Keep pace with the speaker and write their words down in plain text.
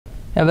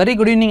A very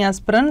good evening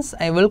aspirants.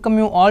 I welcome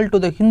you all to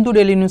the Hindu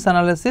Daily News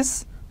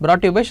Analysis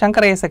brought to you by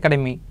Shankar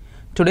Academy.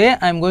 Today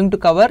I am going to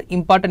cover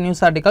important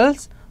news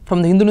articles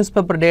from the Hindu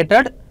newspaper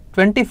dated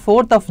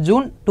 24th of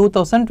June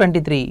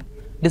 2023.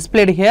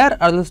 Displayed here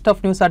are the list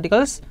of news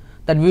articles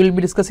that we will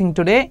be discussing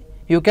today.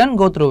 You can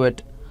go through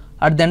it.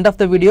 At the end of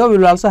the video we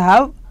will also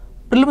have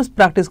prelims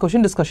practice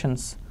question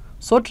discussions.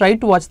 So try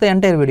to watch the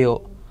entire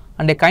video.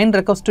 And a kind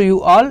request to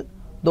you all,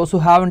 those who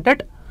haven't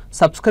yet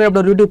subscribed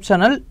our YouTube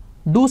channel,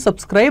 do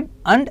subscribe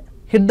and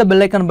hit the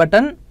bell icon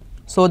button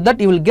so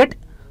that you will get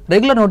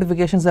regular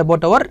notifications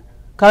about our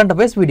current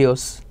affairs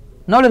videos.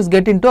 Now let's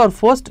get into our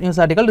first news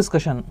article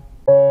discussion.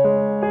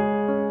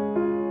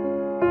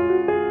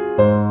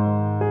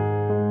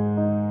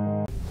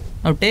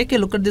 Now take a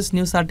look at this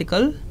news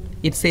article.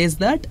 It says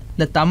that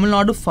the Tamil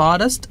Nadu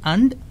Forest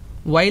and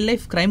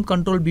Wildlife Crime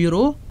Control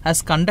Bureau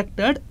has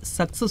conducted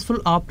successful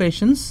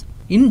operations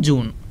in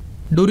June.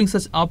 During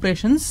such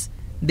operations,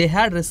 they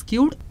had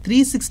rescued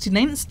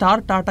 369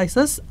 star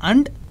tortoises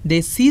and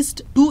they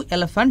seized 2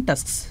 elephant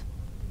tusks.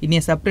 In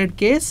a separate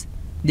case,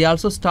 they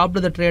also stopped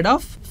the trade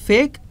of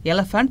fake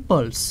elephant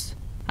pearls.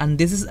 And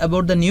this is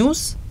about the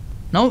news.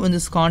 Now in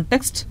this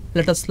context,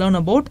 let us learn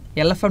about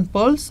elephant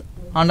pearls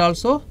and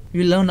also we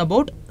will learn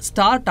about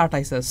star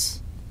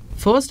tortoises.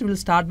 First we will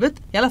start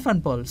with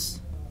elephant pearls.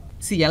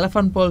 See,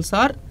 elephant pearls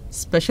are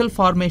special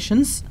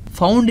formations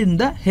found in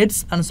the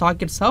heads and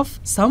sockets of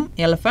some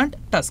elephant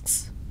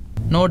tusks.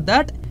 Note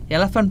that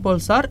elephant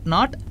pearls are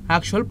not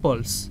actual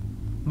pearls,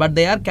 but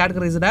they are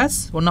categorized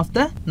as one of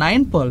the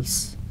 9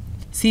 pearls.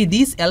 See,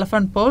 these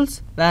elephant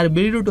pearls were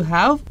believed to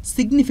have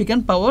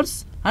significant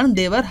powers and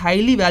they were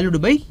highly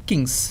valued by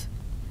kings.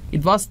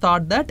 It was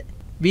thought that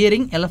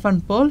wearing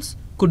elephant pearls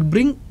could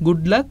bring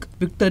good luck,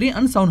 victory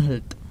and sound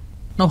health.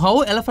 Now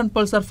how elephant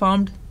pearls are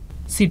formed?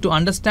 See, to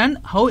understand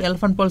how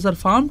elephant pearls are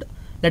formed,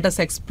 let us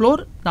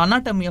explore the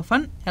anatomy of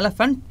an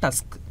elephant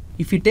tusk.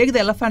 If you take the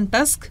elephant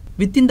tusk,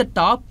 within the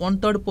top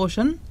 1/3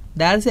 portion,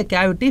 there is a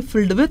cavity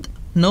filled with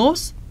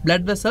nerves,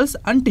 blood vessels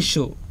and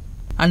tissue.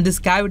 And this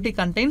cavity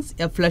contains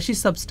a fleshy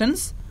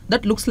substance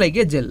that looks like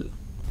a gel.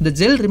 The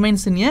gel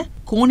remains in a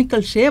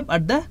conical shape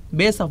at the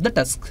base of the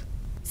tusk.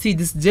 See,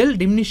 this gel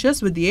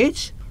diminishes with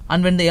age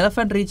and when the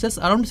elephant reaches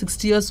around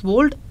 60 years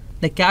old,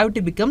 the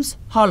cavity becomes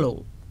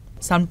hollow.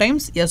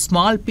 Sometimes a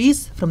small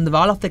piece from the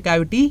wall of the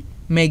cavity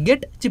may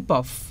get chipped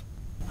off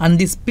and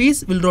this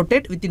piece will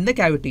rotate within the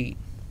cavity.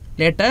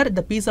 Later,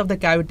 the piece of the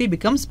cavity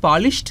becomes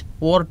polished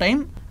over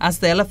time as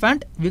the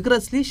elephant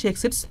vigorously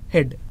shakes its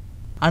head.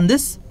 And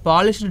this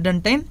polished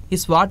dentine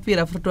is what we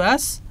refer to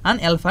as an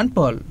elephant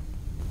pearl.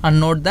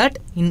 And note that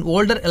in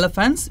older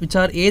elephants which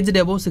are aged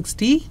above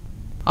 60,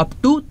 up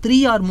to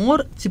 3 or more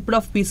chipped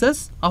off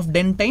pieces of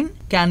dentine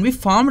can be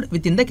formed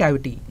within the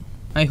cavity.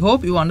 I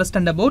hope you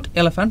understand about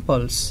elephant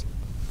pearls.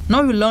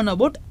 Now we will learn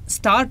about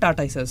star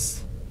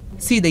tortoises.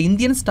 See, the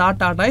Indian star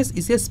tortoise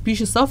is a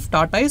species of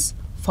tortoise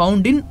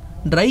found in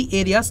dry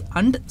areas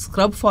and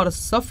scrub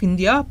forests of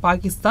India,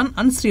 Pakistan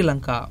and Sri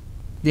Lanka.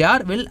 They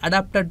are well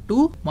adapted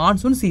to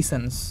monsoon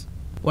seasons.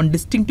 One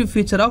distinctive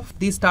feature of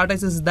these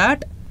tortoises is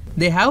that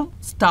they have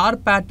star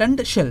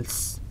patterned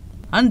shells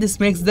and this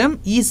makes them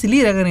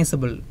easily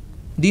recognizable.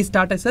 These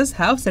tortoises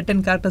have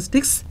certain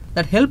characteristics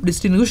that help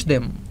distinguish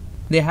them.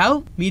 They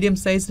have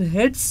medium-sized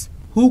heads,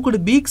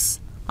 hooked beaks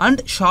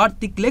and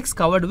short thick legs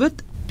covered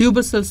with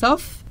tubercles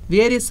of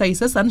various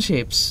sizes and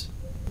shapes.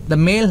 The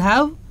male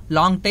have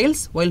long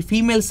tails while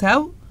females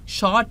have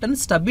short and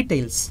stubby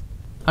tails.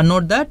 And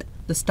note that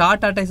the star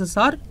tortoises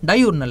are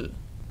diurnal,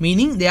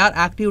 meaning they are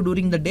active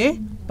during the day,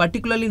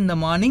 particularly in the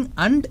morning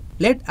and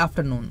late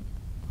afternoon.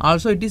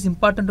 Also, it is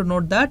important to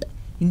note that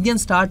Indian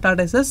star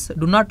tortoises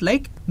do not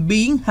like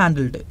being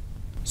handled.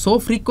 So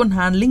frequent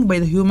handling by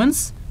the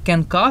humans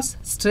can cause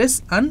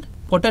stress and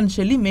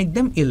potentially make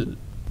them ill.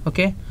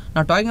 Okay.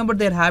 Now talking about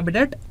their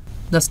habitat,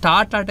 the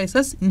star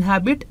tortoises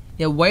inhabit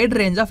a wide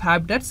range of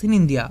habitats in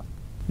India.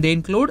 They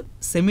include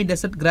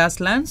semi-desert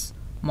grasslands,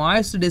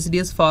 moist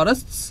deciduous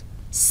forests,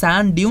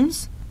 sand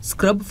dunes,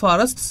 scrub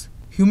forests,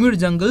 humid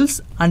jungles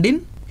and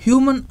in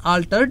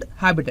human-altered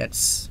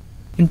habitats.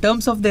 In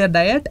terms of their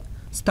diet,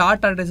 star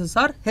tortoises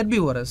are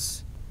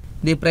herbivorous.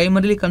 They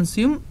primarily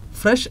consume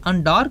fresh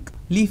and dark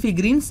leafy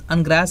greens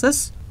and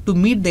grasses to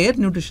meet their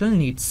nutritional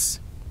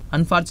needs.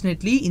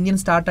 Unfortunately, Indian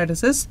star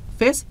tortoises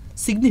face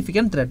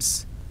significant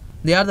threats.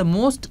 They are the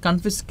most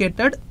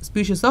confiscated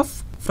species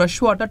of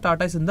freshwater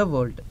tortoise in the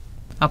world.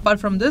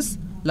 Apart from this,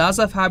 loss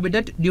of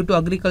habitat due to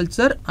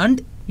agriculture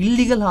and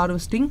illegal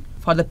harvesting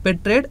for the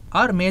pet trade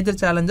are major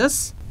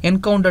challenges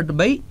encountered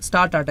by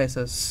star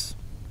tortoises.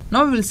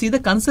 Now we will see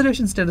the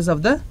conservation status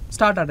of the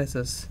star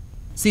tortoises.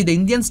 See, the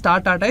Indian star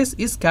tortoise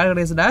is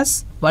categorized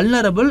as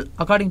vulnerable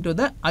according to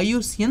the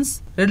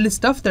IUCN's Red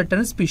List of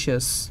Threatened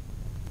Species.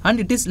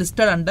 And it is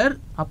listed under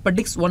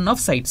Appendix 1 of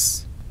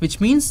CITES, which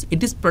means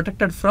it is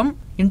protected from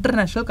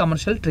international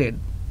commercial trade.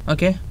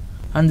 Okay,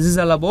 and this is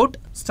all about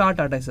star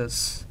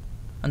tortoises.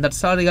 And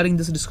that's all regarding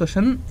this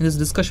discussion. In this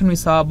discussion we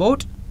saw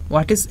about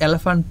what is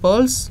elephant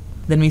pearls,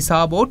 then we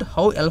saw about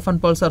how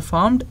elephant pearls are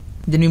formed,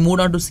 Then we moved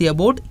on to see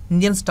about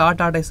Indian star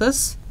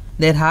tortoises,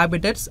 their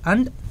habitats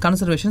and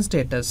conservation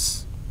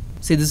status.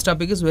 See, this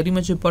topic is very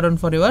much important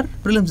for your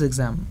prelims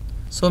exam.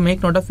 So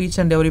make note of each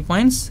and every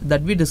points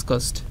that we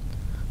discussed.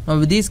 Now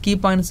with these key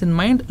points in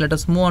mind, let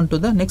us move on to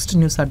the next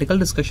news article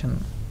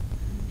discussion.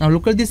 Now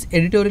look at this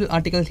editorial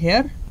article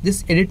here.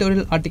 This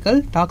editorial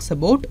article talks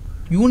about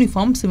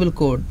Uniform Civil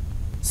Code.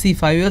 See,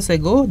 5 years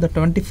ago, the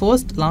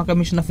 21st Law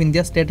Commission of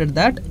India stated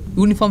that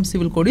Uniform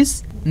Civil Code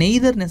is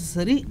neither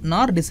necessary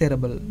nor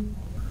desirable.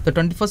 The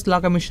 21st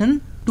Law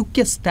Commission took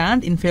a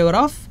stand in favor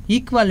of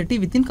equality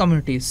within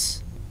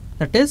communities.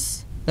 That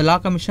is, the Law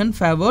Commission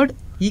favored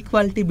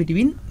equality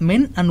between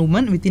men and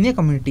women within a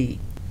community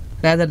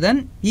rather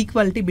than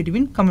equality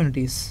between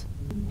communities.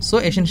 So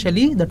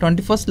essentially, the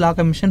 21st Law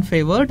Commission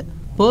favored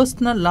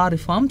personal law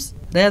reforms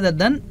rather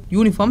than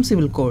Uniform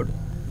Civil Code.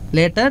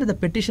 Later, the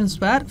petitions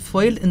were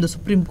filed in the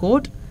Supreme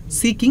Court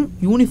seeking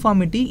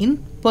uniformity in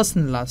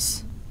personal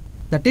laws.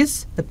 That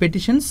is, the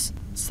petitions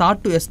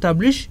sought to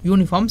establish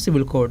Uniform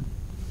Civil Code.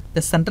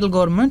 The central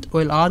government,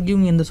 while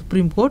arguing in the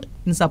Supreme Court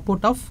in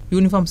support of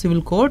Uniform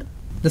Civil Code,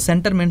 the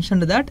centre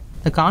mentioned that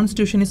the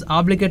Constitution is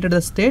obligated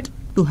the state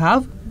to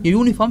have a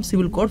uniform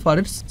civil code for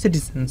its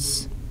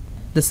citizens.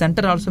 The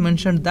centre also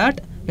mentioned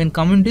that when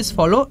communities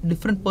follow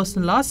different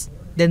personal laws,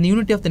 then the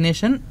unity of the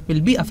nation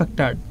will be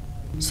affected.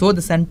 So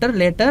the centre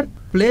later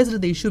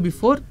placed the issue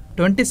before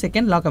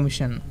 22nd Law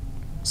Commission.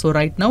 So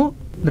right now,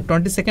 the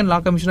 22nd Law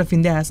Commission of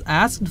India has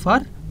asked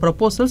for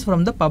proposals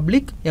from the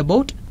public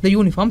about the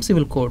Uniform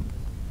Civil Code.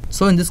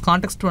 So in this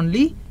context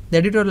only, the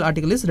editorial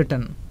article is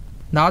written.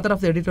 The author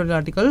of the editorial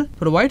article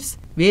provides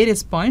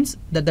various points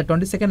that the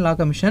 22nd Law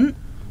Commission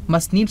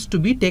must needs to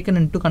be taken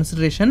into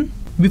consideration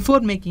before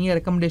making a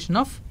recommendation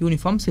of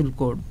Uniform Civil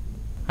Code.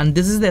 And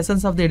this is the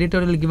essence of the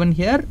editorial given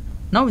here.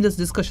 Now in this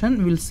discussion,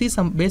 we will see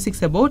some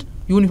basics about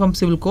Uniform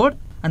Civil Code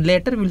and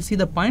later we will see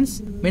the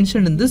points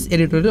mentioned in this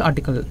editorial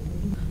article.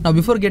 Now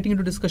before getting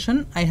into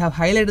discussion, I have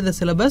highlighted the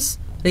syllabus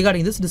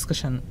regarding this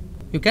discussion.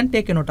 You can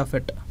take a note of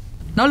it.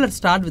 Now let's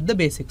start with the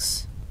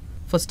basics.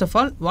 First of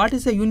all, what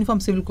is a Uniform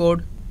Civil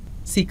Code?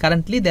 See,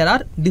 currently there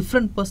are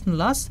different personal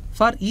laws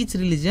for each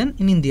religion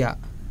in India.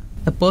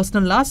 The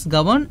personal laws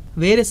govern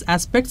various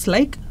aspects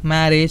like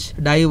marriage,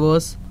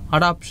 divorce,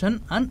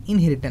 adoption and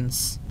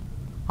inheritance.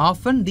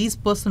 Often these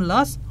personal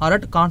laws are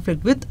at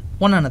conflict with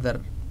one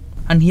another.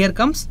 And here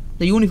comes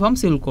the Uniform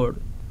Civil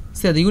Code.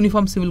 So the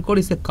Uniform Civil Code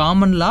is a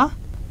common law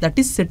that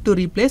is set to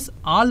replace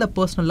all the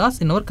personal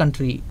laws in our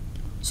country.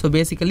 So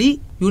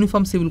basically,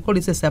 Uniform Civil Code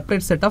is a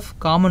separate set of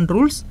common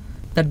rules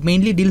that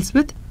mainly deals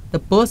with the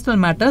personal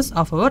matters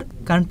of our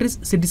country's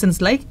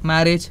citizens like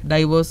marriage,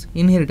 divorce,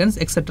 inheritance,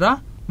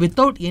 etc.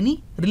 without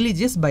any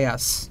religious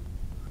bias.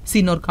 See,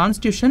 in our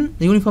constitution,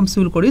 the Uniform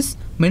Civil Code is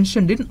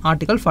mentioned in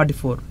Article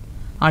 44.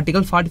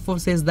 Article 44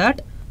 says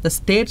that the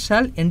state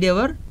shall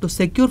endeavour to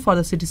secure for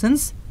the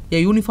citizens a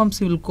uniform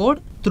civil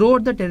code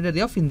throughout the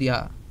territory of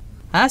India.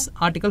 As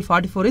Article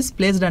 44 is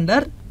placed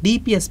under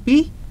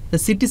DPSP, the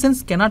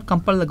citizens cannot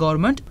compel the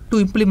government to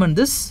implement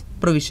this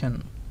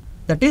provision.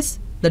 That is,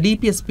 the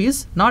DPSP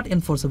is not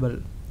enforceable.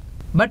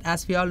 But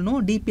as we all know,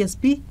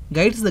 DPSP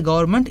guides the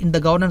government in the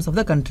governance of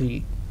the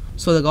country.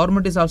 So the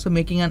government is also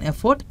making an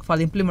effort for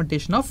the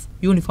implementation of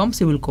Uniform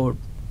Civil Code.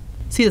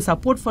 See, the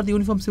support for the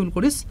Uniform Civil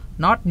Code is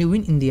not new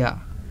in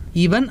India.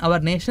 Even our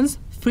nation's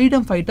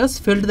freedom fighters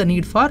felt the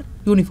need for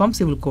Uniform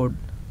Civil Code.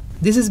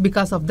 This is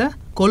because of the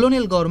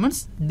colonial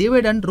government's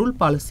divide and rule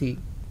policy.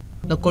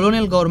 The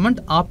colonial government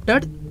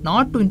opted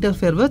not to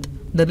interfere with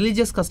the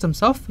religious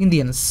customs of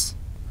Indians.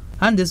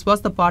 And this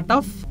was the part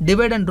of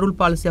divide and rule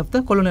policy of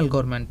the colonial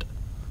government.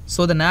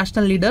 So the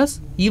national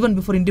leaders, even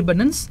before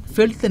independence,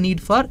 felt the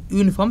need for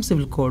Uniform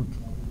Civil Code.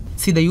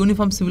 See, the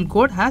Uniform Civil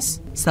Code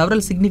has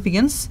several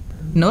significance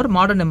in our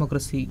modern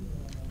democracy.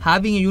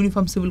 Having a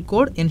Uniform Civil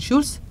Code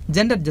ensures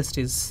gender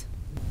justice.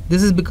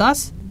 This is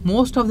because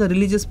most of the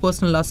religious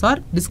personal laws are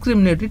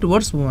discriminatory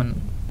towards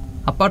women.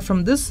 Apart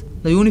from this,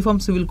 the Uniform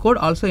Civil Code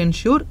also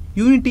ensures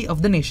unity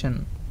of the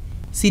nation.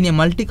 See, in a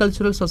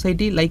multicultural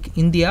society like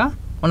India,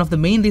 one of the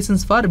main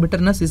reasons for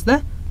bitterness is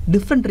the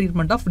different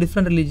treatment of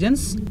different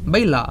religions by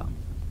law.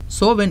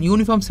 So when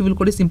Uniform Civil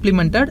Code is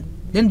implemented,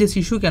 then this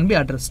issue can be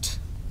addressed.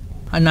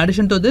 In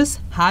addition to this,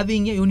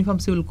 having a Uniform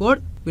Civil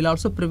Code will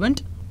also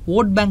prevent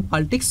vote bank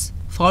politics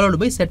followed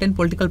by certain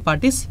political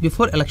parties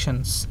before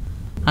elections.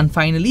 And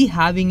finally,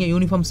 having a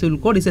Uniform Civil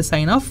Code is a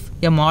sign of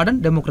a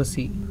modern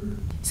democracy.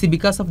 See,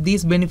 because of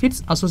these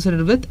benefits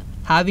associated with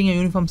having a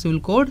Uniform Civil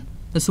Code,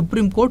 the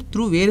Supreme Court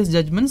through various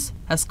judgments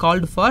has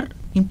called for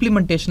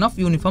implementation of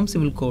Uniform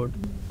Civil Code.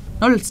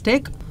 Now let's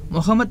take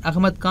Muhammad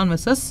Ahmad Khan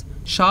vs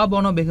Shah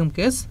Bano Begum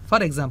case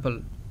for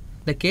example.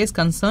 The case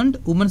concerned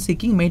women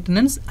seeking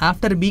maintenance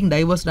after being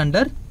divorced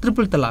under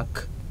triple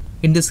talaq.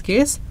 In this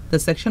case, the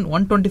section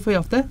 125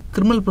 of the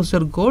Criminal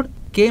Procedure Code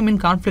came in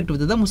conflict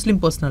with the Muslim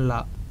personal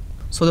law.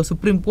 So the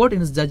Supreme Court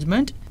in its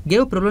judgment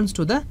gave prevalence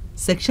to the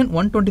section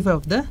 125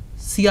 of the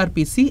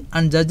CRPC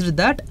and judged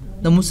that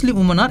the Muslim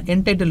women are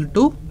entitled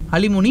to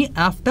alimony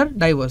after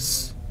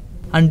divorce.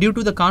 And due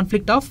to the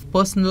conflict of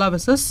personal law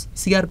versus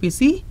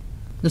CRPC,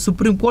 The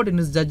Supreme Court in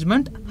its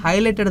judgment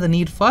highlighted the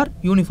need for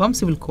uniform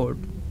civil code.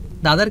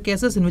 The other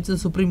cases in which the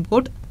Supreme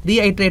Court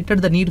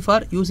reiterated the need for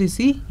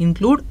UCC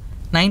include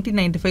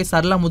 1995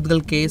 Sarla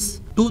Mudgal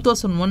case,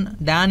 2001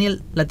 Daniel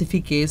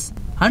Latifi case,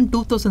 and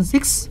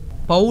 2006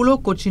 Paulo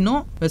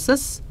Cochino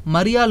vs.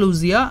 Maria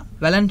Luzia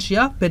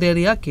Valencia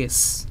Pereira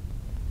case.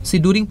 See,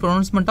 during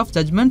pronouncement of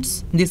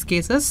judgments in these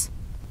cases,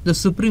 the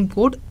Supreme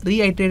Court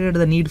reiterated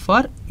the need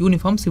for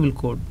uniform civil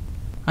code.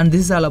 And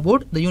this is all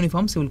about the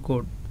uniform civil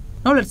code.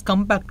 Now let's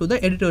come back to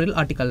the editorial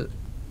article.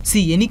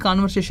 See, any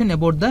conversation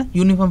about the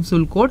uniform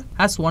civil code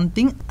has one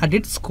thing at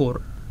its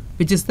core,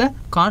 which is the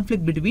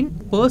conflict between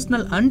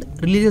personal and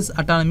religious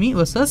autonomy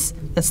versus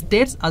the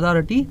state's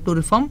authority to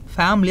reform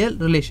familial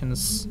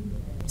relations.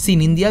 See,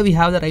 in India we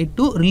have the right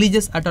to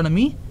religious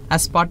autonomy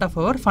as part of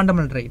our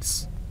fundamental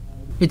rights,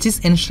 which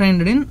is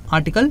enshrined in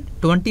Article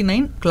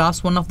 29,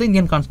 Clause 1 of the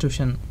Indian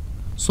Constitution.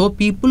 So,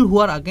 people who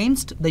are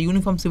against the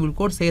Uniform Civil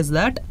Code says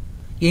that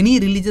any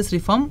religious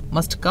reform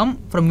must come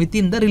from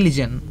within the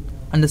religion,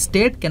 and the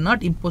state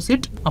cannot impose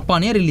it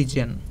upon a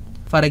religion.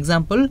 For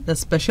example, the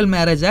Special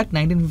Marriage Act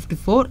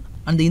 1954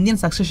 and the Indian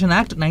Succession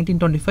Act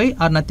 1925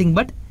 are nothing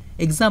but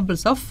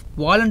examples of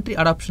voluntary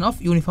adoption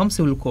of Uniform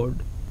Civil Code,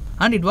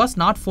 and it was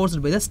not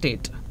forced by the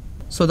state.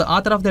 So the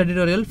author of the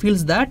editorial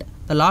feels that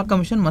the Law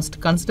Commission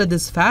must consider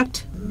this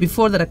fact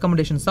before the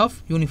recommendations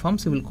of Uniform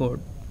Civil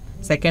Code.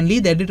 Secondly,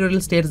 the editorial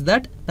states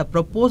that the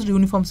proposed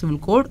Uniform Civil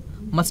Code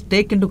must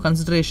take into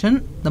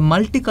consideration the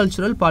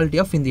multicultural polity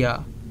of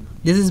India.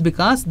 This is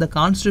because the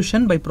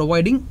Constitution, by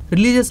providing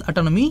religious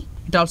autonomy,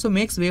 it also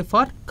makes way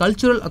for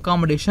cultural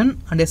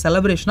accommodation and a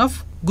celebration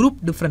of group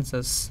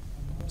differences.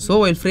 So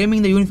while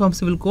framing the Uniform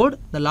Civil Code,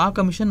 the Law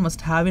Commission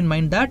must have in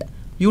mind that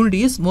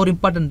unity is more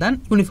important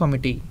than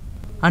uniformity,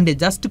 and a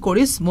just code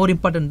is more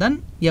important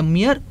than a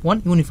mere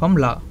one uniform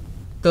law.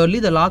 Thirdly,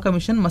 the Law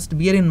Commission must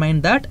bear in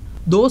mind that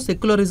though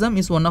secularism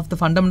is one of the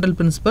fundamental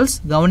principles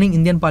governing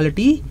Indian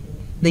polity,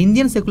 the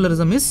Indian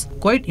secularism is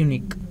quite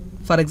unique.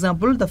 For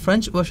example, the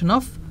French version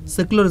of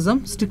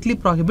secularism strictly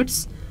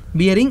prohibits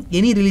wearing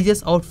any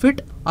religious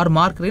outfit or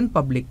marker in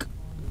public.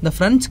 The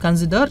French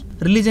consider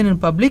religion in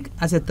public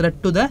as a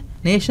threat to the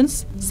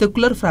nation's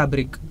secular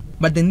fabric,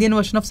 but the Indian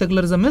version of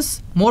secularism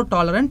is more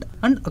tolerant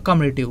and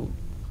accommodative.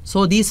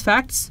 So these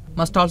facts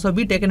must also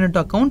be taken into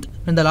account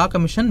when the Law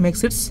Commission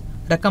makes its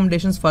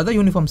recommendations for the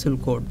Uniform Civil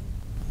Code.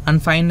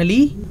 And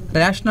finally,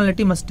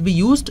 rationality must be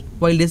used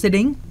while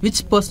deciding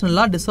which personal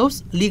law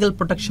deserves legal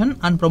protection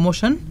and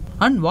promotion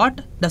and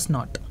what does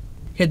not.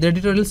 Here the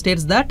editorial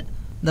states that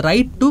the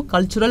right to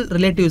cultural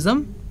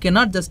relativism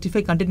cannot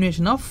justify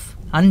continuation of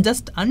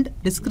unjust and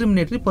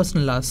discriminatory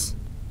personal laws.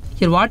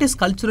 Here, what is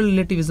cultural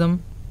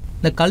relativism?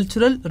 The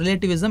cultural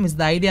relativism is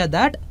the idea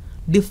that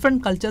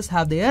different cultures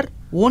have their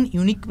own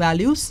unique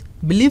values,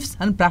 beliefs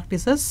and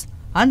practices,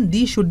 and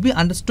these should be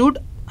understood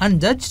and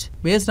judged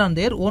based on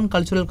their own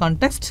cultural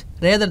context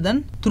rather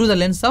than through the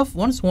lens of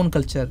one's own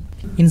culture.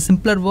 In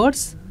simpler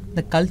words,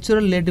 the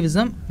cultural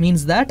relativism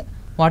means that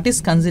what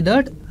is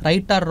considered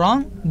right or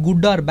wrong,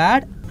 good or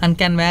bad, and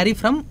can vary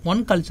from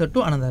one culture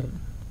to another.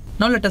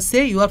 Now let us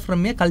say you are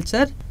from a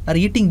culture where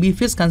eating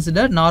beef is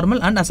considered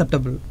normal and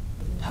acceptable.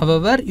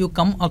 However, you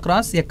come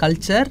across a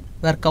culture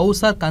where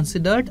cows are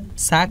considered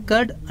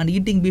sacred and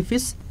eating beef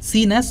is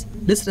seen as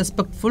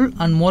disrespectful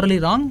and morally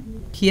wrong.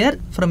 Here,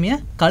 from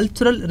a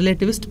cultural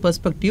relativist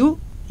perspective,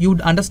 you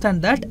would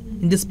understand that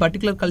in this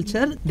particular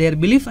culture, their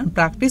belief and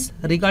practice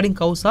regarding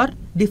cows are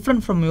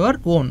different from your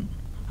own,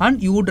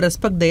 and you would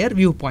respect their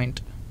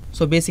viewpoint.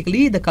 So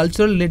basically, the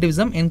cultural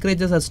relativism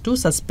encourages us to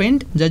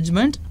suspend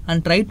judgment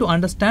and try to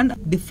understand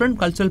different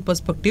cultural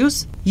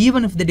perspectives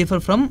even if they differ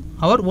from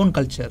our own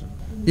culture.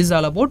 This is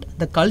all about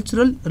the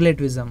cultural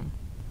relativism.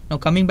 Now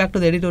coming back to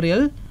the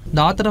editorial,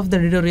 the author of the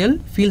editorial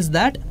feels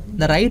that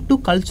the right to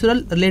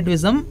cultural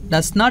relativism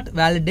does not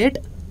validate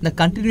the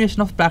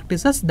continuation of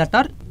practices that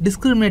are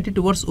discriminatory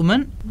towards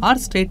women or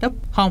straight up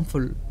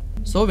harmful.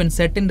 So when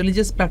certain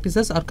religious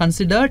practices are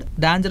considered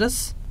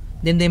dangerous,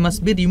 then they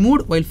must be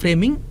removed while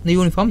framing the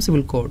Uniform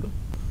Civil Code.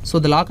 So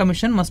the Law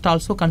Commission must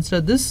also consider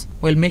this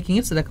while making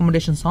its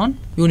recommendations on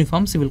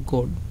Uniform Civil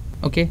Code.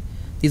 Okay,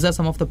 these are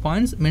some of the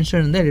points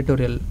mentioned in the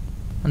editorial.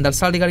 And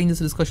that's all regarding this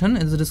discussion.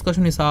 This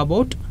discussion is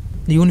about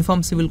the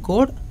Uniform Civil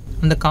Code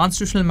and the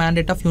constitutional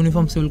mandate of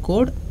Uniform Civil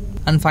Code.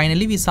 And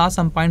finally, we saw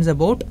some points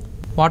about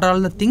what are all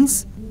the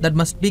things that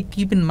must be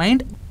keep in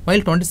mind while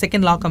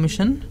 22nd Law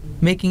Commission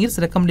making its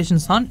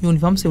recommendations on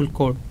Uniform Civil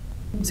Code.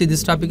 See,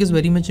 this topic is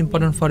very much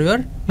important for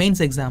your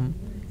mains exam.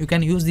 You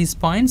can use these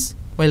points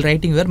while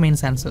writing your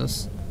mains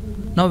answers.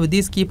 Now with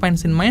these key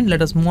points in mind,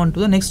 let us move on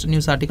to the next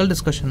news article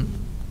discussion.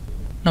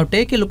 Now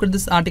take a look at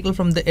this article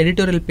from the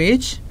editorial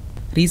page.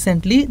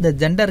 Recently, the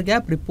gender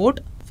gap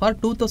report for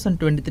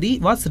 2023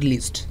 was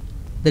released.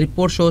 The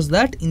report shows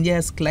that India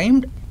has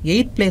climbed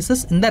 8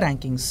 places in the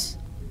rankings.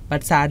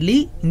 But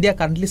sadly, India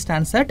currently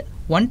stands at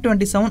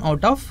 127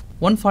 out of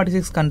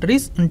 146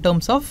 countries in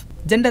terms of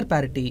gender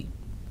parity.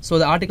 So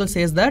the article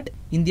says that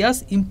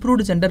India's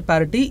improved gender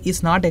parity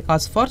is not a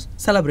cause for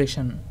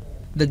celebration.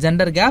 The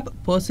gender gap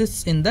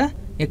persists in the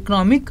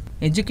economic,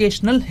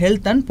 educational,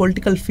 health and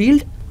political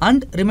field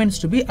and remains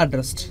to be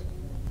addressed.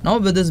 Now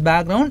with this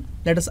background,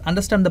 let us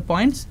understand the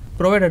points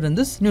provided in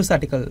this news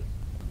article.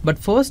 But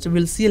first, we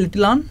will see a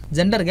little on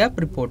gender gap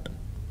report.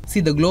 See,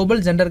 the Global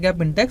Gender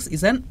Gap Index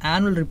is an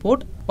annual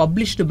report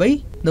published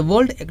by the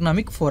World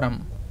Economic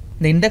Forum.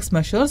 The index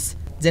measures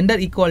gender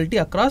equality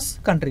across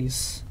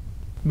countries.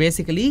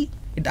 Basically,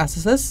 it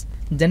assesses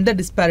gender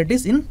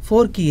disparities in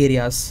 4 key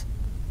areas.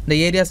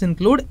 The areas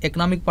include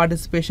economic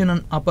participation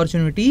and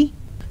opportunity,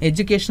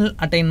 educational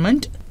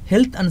attainment,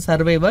 health and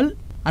survival,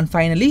 and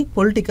finally,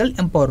 political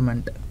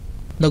empowerment.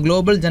 The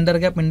Global Gender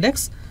Gap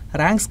Index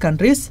ranks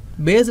countries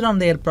based on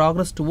their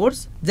progress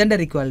towards gender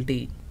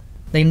equality.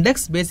 The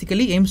index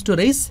basically aims to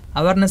raise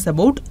awareness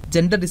about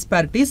gender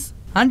disparities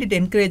and it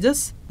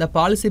encourages the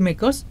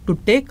policymakers to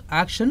take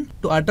action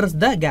to address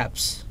the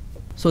gaps.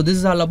 So this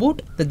is all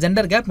about the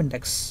Gender Gap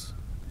Index.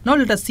 Now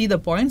let us see the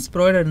points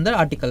provided in the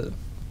article.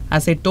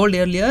 As I told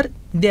earlier,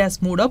 India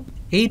has moved up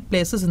 8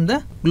 places in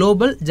the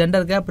Global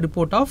Gender Gap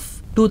Report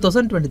of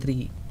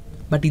 2023.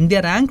 But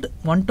India ranked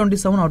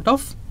 127 out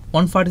of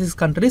 146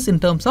 countries in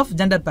terms of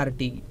gender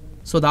parity.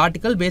 So the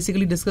article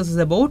basically discusses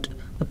about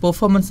the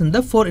performance in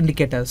the 4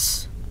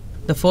 indicators.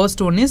 The first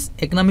one is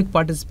economic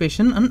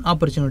participation and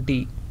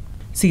opportunity.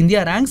 See,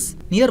 India ranks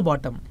near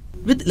bottom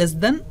with less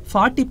than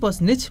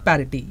 40%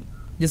 parity.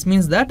 This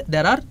means that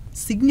there are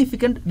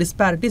significant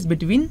disparities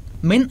between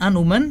men and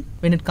women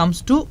when it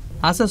comes to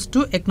access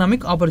to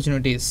economic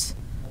opportunities.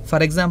 For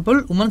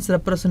example, women's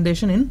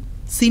representation in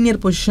senior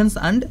positions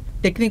and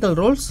technical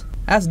roles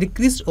has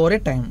decreased over a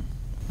time.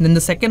 Then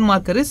the second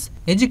marker is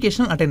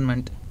educational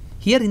attainment.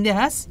 Here India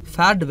has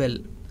fared well.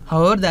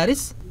 However, there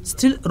is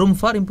still room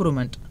for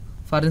improvement.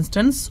 For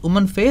instance,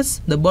 women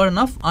face the burden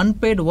of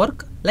unpaid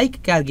work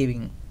like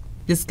caregiving.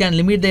 This can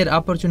limit their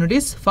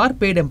opportunities for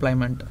paid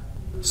employment.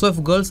 So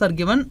if girls are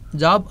given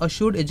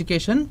job-assured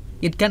education,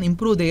 it can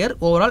improve their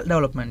overall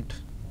development.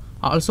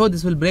 Also,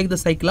 this will break the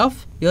cycle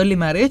of early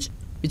marriage,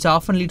 which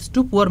often leads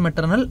to poor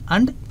maternal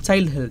and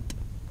child health.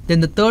 Then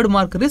the third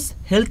marker is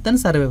health and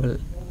survival.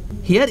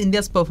 Here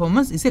India's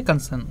performance is a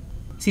concern.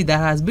 See, there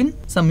has been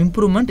some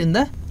improvement in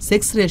the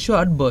sex ratio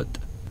at birth.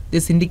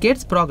 This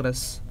indicates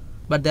progress,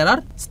 but there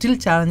are still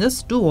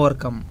challenges to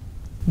overcome.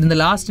 Then the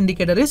last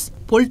indicator is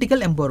political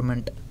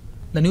empowerment.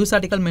 The news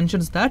article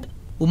mentions that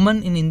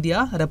women in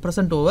India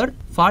represent over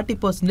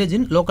 40%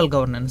 in local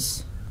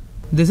governance.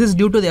 This is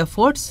due to the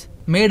efforts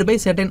made by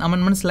certain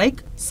amendments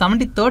like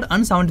 73rd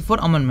and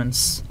 74th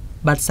amendments.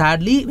 But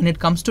sadly, when it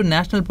comes to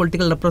national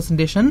political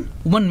representation,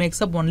 women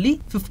makes up only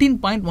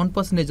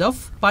 15.1%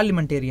 of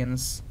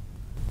parliamentarians.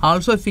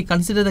 Also, if we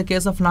consider the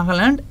case of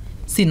Nagaland,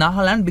 see,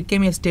 Nagaland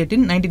became a state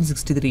in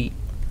 1963.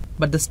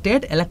 But the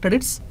state elected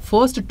its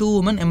first 2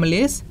 women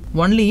MLAs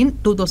only in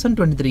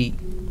 2023.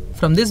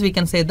 From this, we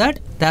can say that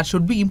there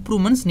should be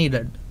improvements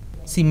needed.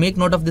 See, make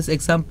note of this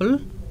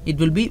example. It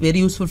will be very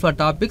useful for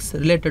topics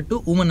related to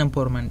women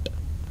empowerment.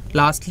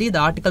 Lastly, the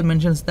article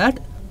mentions that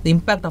the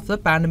impact of the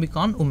pandemic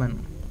on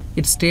women.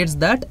 It states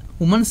that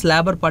women's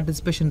labor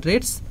participation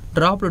rates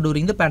dropped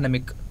during the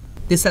pandemic.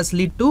 This has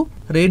led to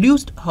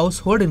reduced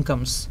household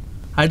incomes.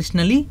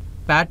 Additionally,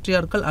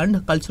 patriarchal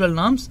and cultural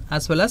norms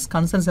as well as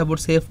concerns about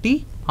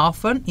safety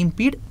often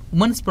impede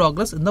women's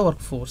progress in the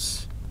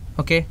workforce.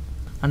 Okay,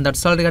 and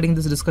that's all regarding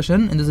this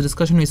discussion. In this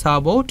discussion, we saw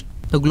about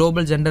the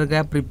Global Gender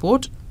Gap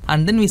Report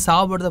and then we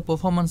saw about the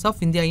performance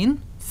of India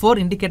in 4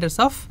 indicators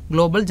of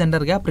Global Gender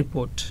Gap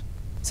Report.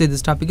 See,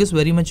 this topic is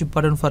very much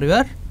important for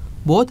your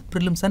both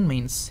prelims and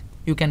mains.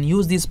 You can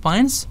use these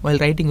points while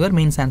writing your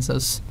mains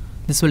answers.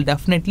 This will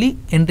definitely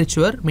enrich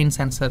your mains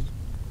answer.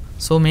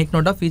 So make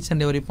note of each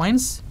and every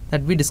points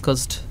that we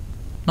discussed.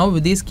 Now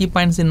with these key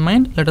points in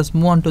mind, let us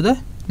move on to the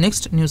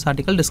next news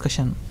article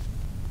discussion.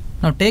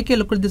 Now take a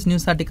look at this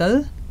news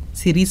article.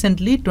 See,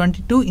 recently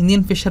 22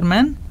 Indian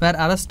fishermen were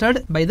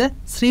arrested by the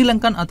Sri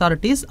Lankan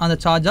authorities on the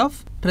charge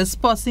of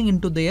trespassing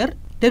into their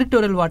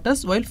territorial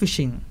waters while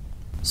fishing.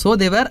 So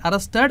they were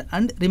arrested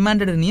and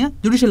remanded in a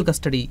judicial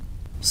custody.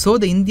 So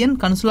the Indian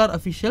consular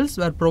officials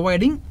were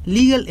providing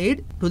legal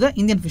aid to the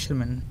Indian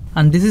fishermen.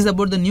 And this is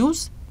about the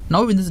news.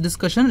 Now in this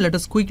discussion, let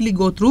us quickly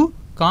go through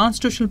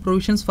constitutional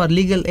provisions for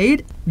legal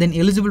aid, then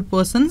eligible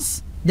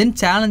persons, then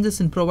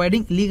challenges in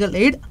providing legal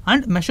aid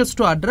and measures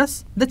to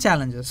address the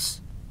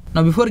challenges.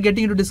 Now before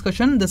getting into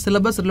discussion, the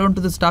syllabus relevant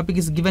to this topic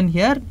is given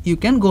here. You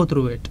can go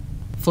through it.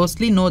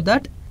 Firstly, know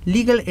that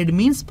legal aid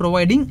means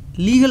providing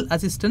legal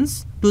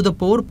assistance to the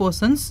poor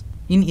persons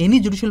in any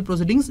judicial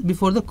proceedings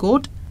before the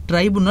court,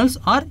 tribunals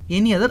or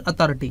any other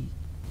authority.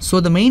 So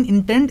the main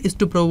intent is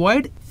to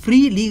provide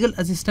free legal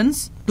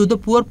assistance to the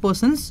poor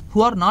persons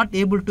who are not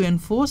able to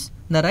enforce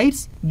the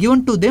rights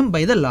given to them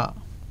by the law.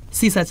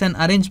 See, such an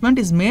arrangement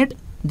is made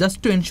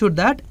just to ensure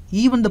that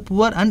even the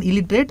poor and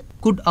illiterate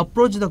could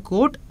approach the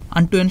court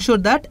and to ensure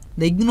that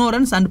the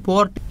ignorance and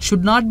poverty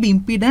should not be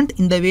impediment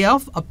in the way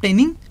of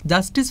obtaining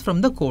justice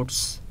from the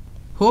courts.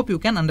 Hope you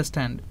can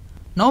understand.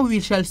 Now we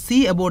shall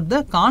see about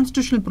the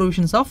constitutional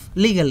provisions of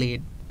legal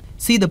aid.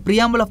 See, the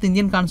preamble of the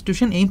Indian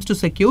Constitution aims to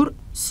secure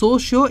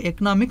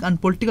socio-economic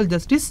and political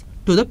justice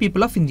to the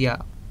people of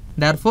India.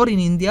 Therefore, in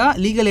India,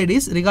 legal aid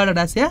is regarded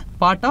as a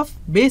part of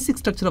basic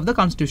structure of the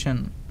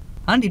constitution,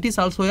 and it is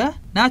also a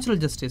natural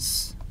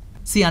justice.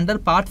 See, under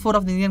part 4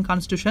 of the Indian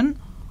Constitution,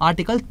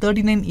 Article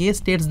 39A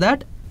states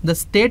that the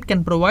state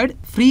can provide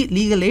free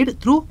legal aid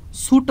through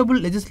suitable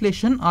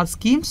legislation or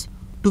schemes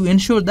to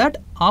ensure that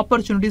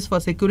opportunities for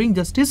securing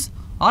justice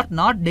are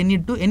not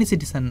denied to any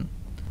citizen.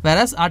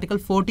 Whereas Article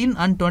 14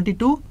 and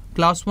 22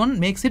 Clause 1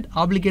 makes it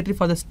obligatory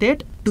for the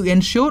state to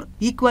ensure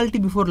equality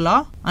before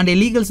law and a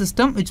legal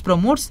system which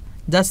promotes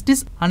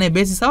justice on a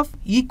basis of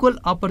equal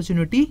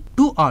opportunity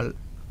to all.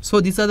 So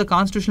these are the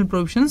constitutional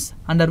provisions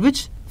under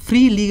which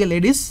free legal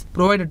aid is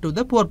provided to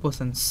the poor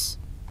persons.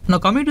 Now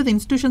coming to the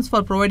institutions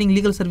for providing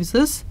legal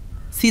services,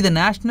 see, the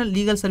National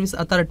Legal Service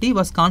Authority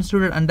was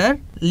constituted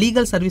under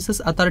Legal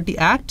Services Authority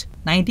Act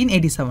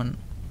 1987.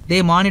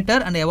 They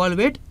monitor and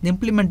evaluate the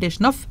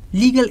implementation of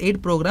legal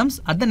aid programs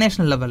at the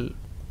national level.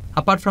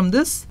 Apart from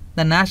this,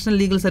 the National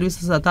Legal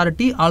Services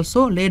Authority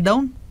also laid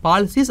down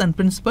policies and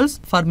principles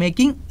for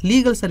making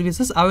legal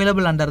services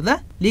available under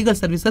the Legal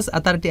Services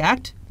Authority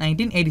Act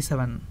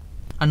 1987.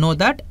 And know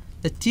that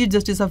the Chief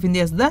Justice of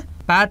India is the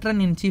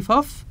Patron-in-Chief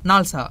of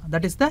NALSA,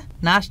 that is the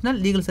National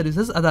Legal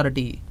Services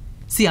Authority.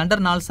 See, under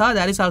NALSA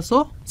there is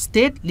also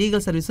State Legal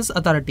Services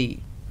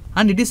Authority,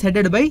 and it is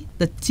headed by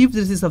the Chief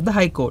Justice of the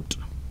High Court.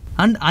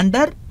 And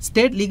under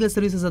State Legal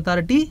Services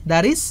Authority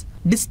there is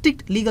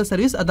District Legal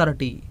Service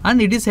Authority,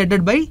 and it is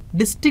headed by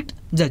District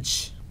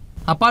Judge.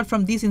 Apart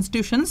from these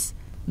institutions,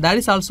 there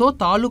is also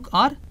Taluk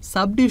or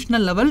Subdivisional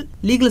Level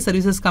Legal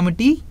Services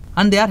Committee,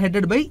 and they are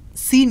headed by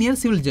Senior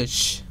Civil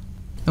Judge.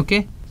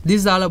 Okay,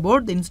 this is all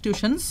about the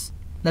institutions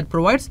that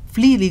provides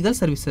free legal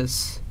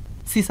services.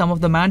 See, some of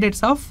the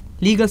mandates of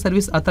legal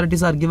service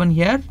authorities are given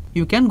here.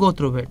 You can go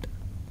through it.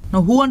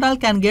 Now, who and all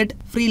can get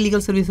free legal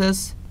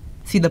services?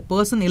 See, the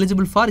person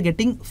eligible for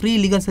getting free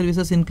legal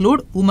services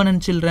include women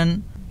and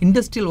children,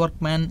 industrial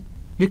workmen,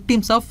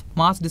 victims of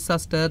mass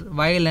disaster,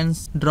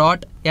 violence,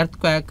 drought,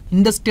 earthquake,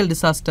 industrial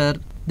disaster,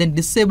 then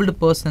disabled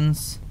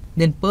persons,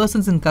 then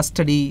persons in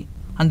custody,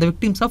 and the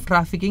victims of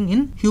trafficking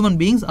in human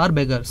beings or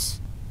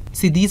beggars.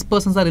 See, these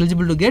persons are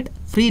eligible to get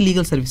free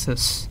legal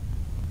services.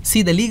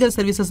 See, the legal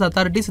services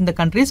authorities in the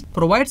countries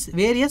provides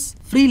various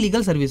free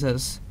legal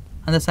services,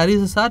 and the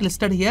services are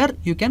listed here.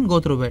 You can go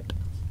through it.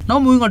 Now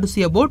moving on to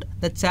see about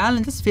the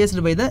challenges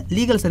faced by the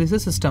legal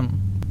services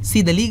system.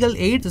 See, the legal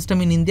aid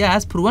system in India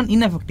has proven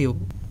ineffective.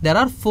 There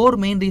are 4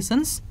 main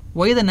reasons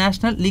why the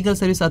National Legal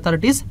Service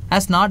Authorities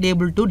has not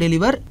able to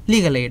deliver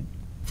legal aid.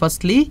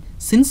 Firstly,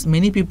 since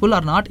many people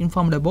are not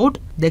informed about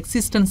the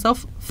existence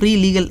of free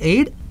legal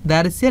aid,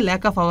 there is a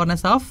lack of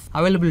awareness of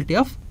availability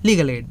of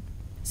legal aid.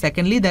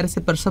 Secondly, there is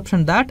a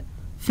perception that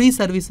free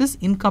service is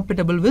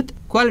incompatible with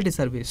quality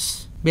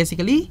service.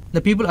 Basically,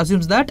 the people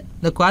assumes that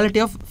the quality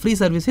of free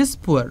service is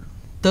poor.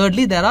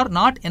 Thirdly, there are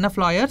not enough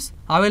lawyers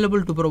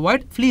available to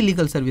provide free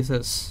legal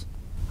services.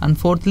 And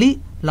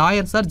fourthly,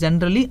 lawyers are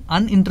generally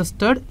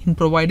uninterested in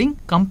providing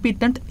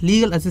competent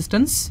legal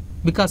assistance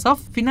because of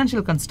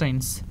financial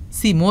constraints.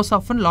 See, most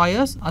often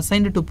lawyers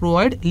assigned to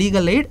provide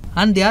legal aid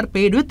and they are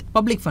paid with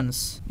public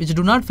funds, which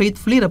do not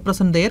faithfully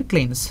represent their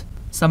claims.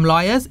 Some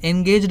lawyers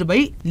engaged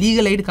by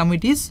legal aid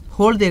committees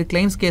hold their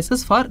claims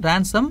cases for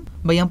ransom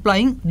by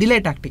employing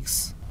delay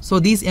tactics. So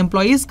these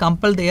employees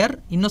compel their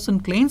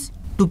innocent clients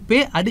to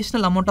pay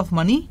additional amount of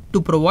money to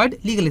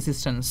provide legal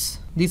assistance.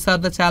 These are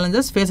the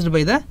challenges faced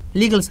by the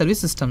legal service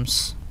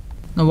systems.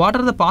 Now, what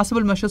are the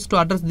possible measures to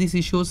address these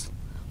issues?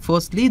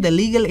 Firstly, the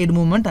legal aid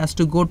movement has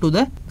to go to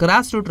the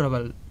grassroots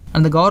level,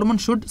 and the government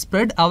should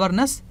spread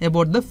awareness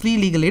about the free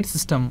legal aid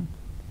system.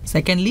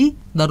 Secondly,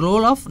 the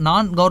role of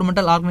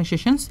non-governmental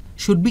organizations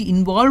should be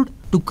involved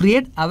to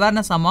create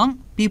awareness among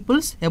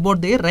peoples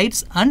about their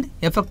rights and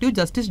effective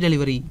justice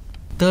delivery.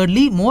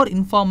 Thirdly, more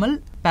informal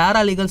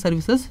paralegal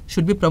services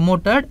should be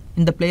promoted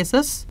in the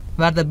places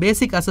where the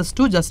basic access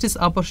to justice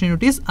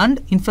opportunities and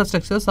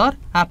infrastructures are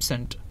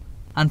absent.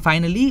 And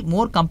finally,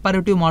 more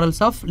comparative models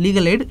of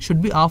legal aid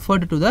should be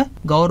offered to the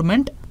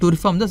government to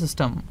reform the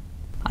system.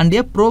 And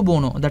a pro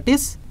bono, that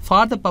is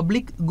for the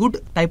public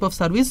good type of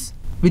service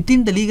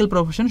within the legal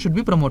profession, should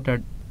be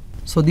promoted.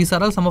 So these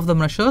are all some of the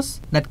measures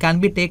that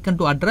can be taken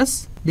to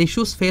address the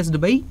issues faced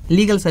by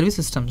legal service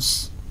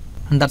systems.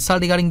 And that's all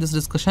regarding this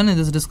discussion. In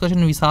this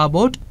discussion, we saw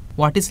about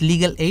what is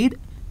legal aid,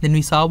 then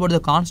we saw about the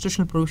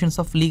constitutional provisions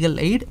of legal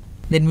aid,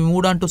 then we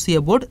moved on to see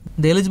about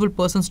the eligible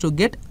persons to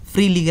get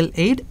free legal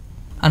aid,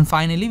 and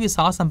finally we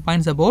saw some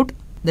points about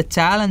the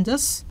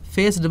challenges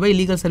faced by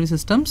legal service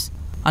systems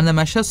and the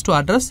measures to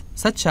address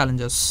such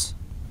challenges.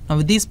 Now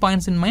with these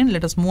points in mind,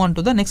 let us move on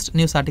to the next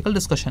news article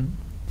discussion.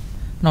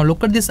 Now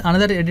look at this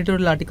another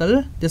editorial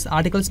article. This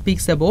article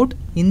speaks about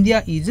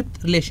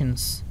India-Egypt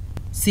relations.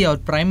 See, our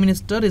Prime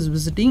Minister is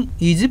visiting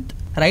Egypt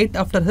right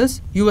after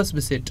his US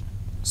visit.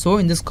 So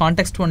in this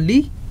context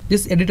only,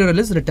 this editorial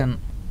is written.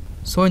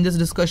 So in this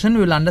discussion,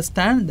 we will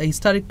understand the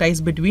historic ties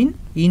between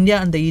India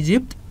and the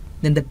Egypt,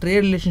 then the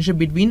trade relationship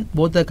between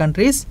both the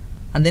countries,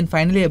 and then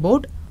finally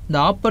about the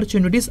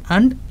opportunities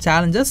and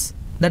challenges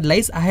that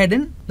lies ahead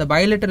in the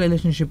bilateral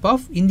relationship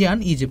of India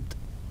and Egypt.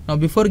 Now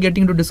before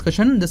getting to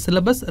discussion, the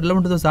syllabus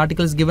relevant to those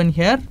articles given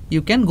here,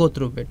 you can go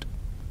through it.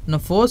 Now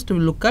first we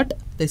will look at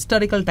the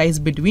historical ties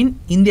between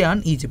India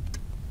and Egypt.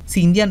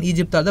 See, India and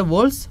Egypt are the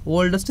world's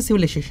oldest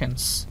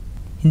civilizations.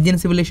 Indian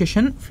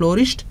civilization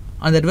flourished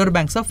on the river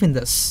banks of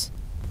Indus,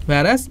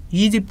 whereas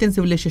Egyptian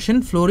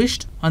civilization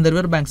flourished on the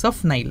river banks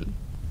of Nile.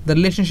 The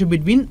relationship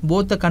between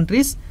both the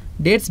countries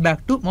dates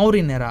back to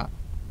Mauryan era.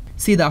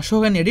 See, the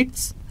Ashokan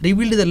edicts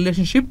revealed the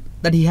relationship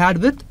that he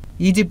had with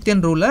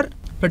Egyptian ruler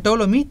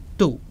Ptolemy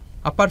II.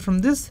 Apart from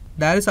this,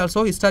 there is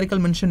also historical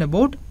mention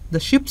about the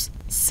ships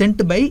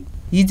sent by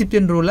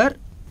Egyptian ruler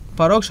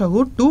Farrokh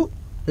Shahur to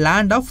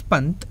land of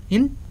Punt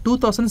in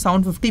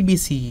 2750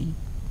 BCE.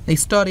 The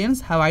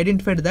historians have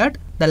identified that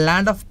the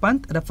land of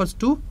Punt refers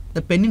to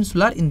the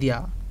peninsular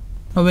India.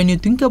 Now when you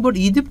think about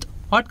Egypt,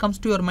 what comes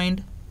to your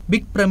mind?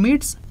 Big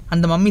pyramids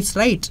and the mummies,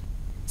 right?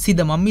 See,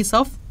 the mummies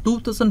of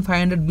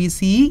 2500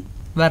 BCE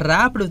were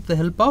wrapped with the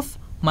help of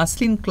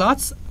muslin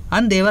cloths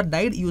and they were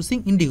dyed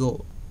using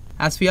indigo.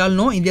 As we all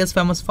know, India is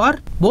famous for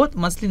both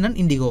muslin and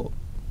indigo.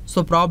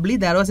 So probably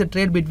there was a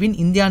trade between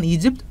India and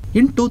Egypt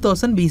in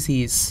 2000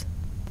 BCEs.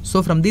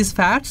 So from these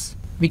facts,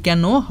 we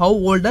can know how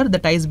old are the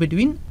ties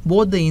between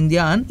both the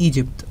India and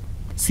Egypt.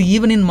 See,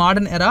 even in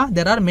modern era,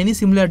 there are many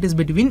similarities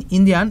between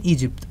India and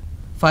Egypt.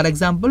 For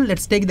example,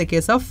 let's take the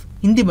case of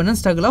independence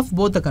struggle of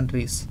both the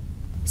countries.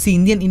 See,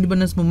 Indian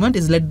independence movement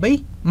is led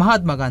by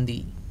Mahatma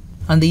Gandhi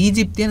and the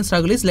Egyptian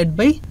struggle is led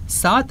by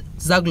Saad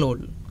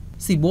Zaghloul.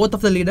 See, both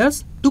of the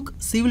leaders took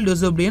civil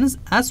disobedience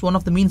as one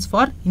of the means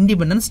for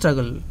independence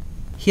struggle.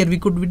 Here we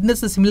could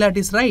witness the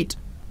similarities, right?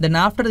 Then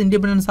after the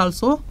independence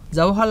also,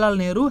 Jawaharlal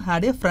Nehru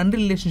had a friendly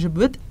relationship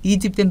with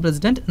Egyptian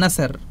President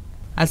Nasser.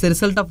 As a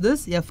result of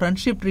this, a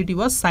friendship treaty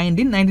was signed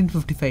in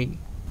 1955.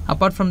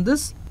 Apart from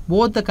this,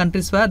 both the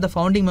countries were the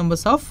founding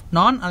members of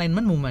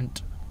non-alignment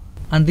movement.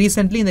 And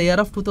recently in the year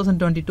of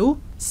 2022,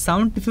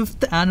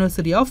 75th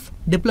anniversary of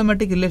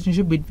diplomatic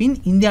relationship between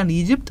India and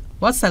Egypt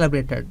was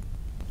celebrated.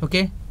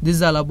 Okay, this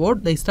is all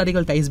about the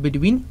historical ties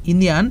between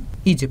India and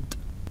Egypt.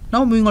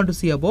 Now moving on to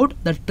see about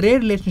the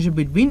trade relationship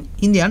between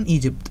India and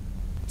Egypt.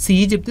 See,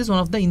 Egypt is one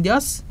of the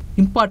India's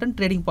important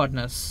trading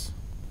partners.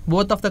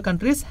 Both of the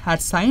countries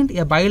had signed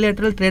a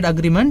bilateral trade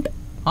agreement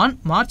on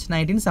March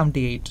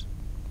 1978.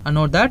 And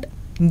note that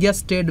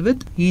India's trade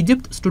with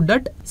Egypt stood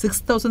at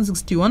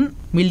 $6,061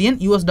 million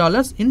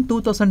in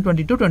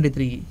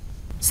 2022-23.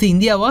 See,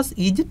 India was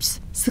Egypt's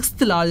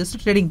 6th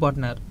largest trading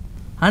partner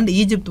and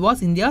Egypt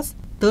was India's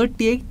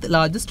 38th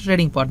largest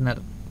trading partner.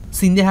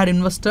 See, India had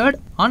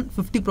invested on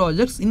 50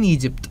 projects in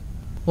Egypt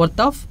worth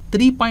of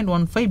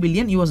 $3.15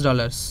 billion.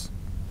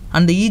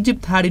 And the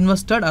Egypt had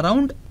invested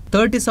around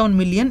 $37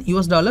 million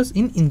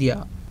in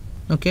India.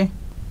 Okay.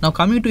 Now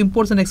coming to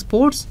imports and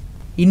exports,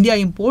 India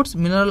imports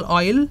mineral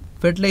oil,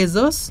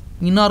 fertilizers,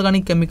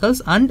 inorganic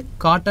chemicals and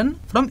cotton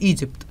from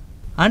Egypt.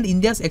 And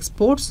India's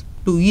exports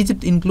to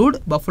Egypt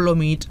include buffalo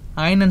meat,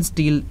 iron and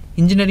steel,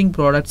 engineering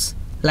products,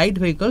 light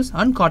vehicles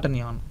and cotton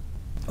yarn.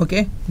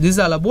 Okay, this is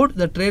all about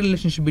the trade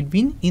relationship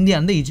between India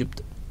and the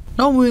Egypt.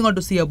 Now moving on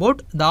to see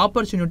about the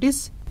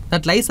opportunities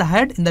that lies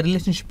ahead in the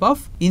relationship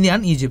of India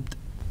and Egypt.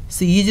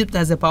 See, Egypt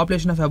has a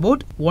population of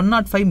about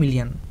 105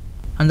 million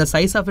and the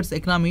size of its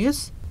economy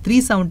is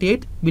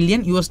 $378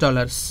 billion.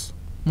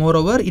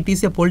 Moreover, it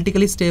is a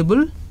politically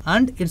stable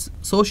and its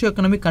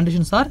socio-economic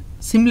conditions are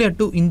similar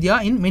to India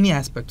in many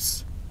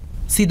aspects.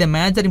 See, the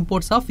major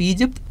imports of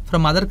Egypt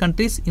from other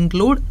countries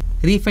include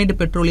refined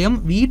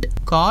petroleum, wheat,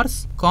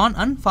 cars, corn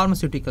and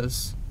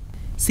pharmaceuticals.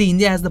 See,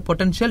 India has the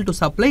potential to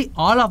supply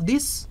all of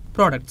these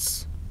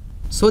products.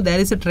 So there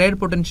is a trade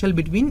potential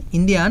between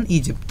India and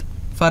Egypt.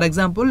 For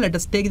example, let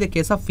us take the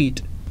case of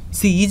wheat.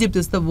 See, Egypt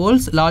is the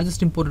world's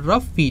largest importer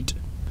of wheat.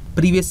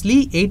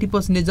 Previously,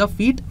 80% of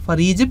wheat for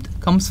Egypt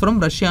comes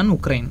from Russia and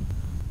Ukraine.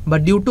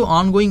 But due to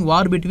ongoing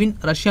war between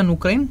Russia and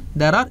Ukraine,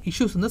 there are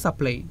issues in the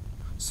supply.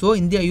 So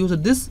India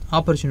used this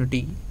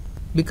opportunity.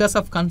 Because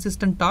of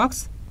consistent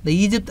talks, the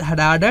Egypt had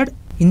added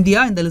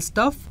India in the list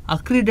of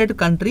accredited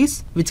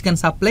countries which can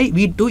supply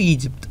wheat to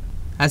Egypt.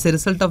 As a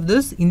result of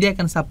this, India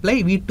can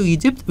supply wheat to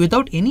Egypt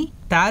without any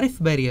tariff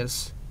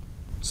barriers.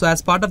 So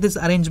as part of this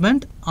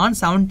arrangement, on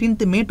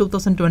 17th May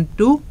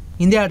 2022,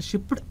 India had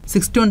shipped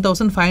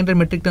 61,500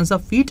 metric tons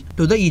of wheat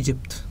to the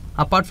Egypt.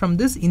 Apart from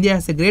this, India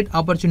has a great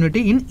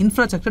opportunity in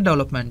infrastructure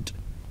development.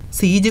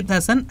 See, Egypt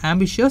has an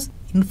ambitious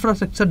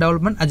infrastructure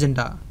development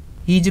agenda.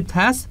 Egypt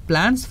has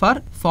plans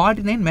for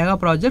 49 mega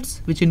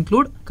projects which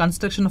include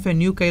construction of a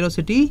new Cairo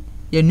city,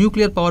 a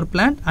nuclear power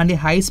plant and a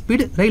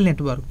high-speed rail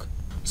network.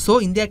 So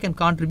India can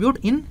contribute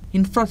in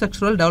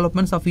infrastructural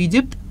developments of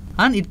Egypt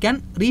and it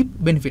can reap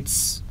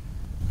benefits.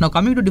 Now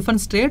coming to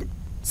defense trade,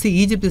 see,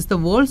 Egypt is the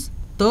world's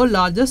third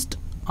largest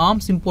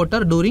arms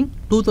importer during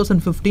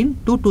 2015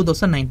 to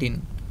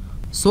 2019.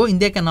 So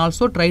India can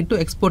also try to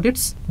export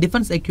its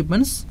defense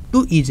equipments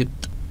to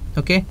Egypt.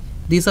 Okay,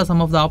 these are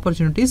some of the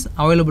opportunities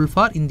available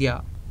for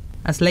India.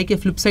 As like a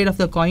flip side of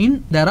the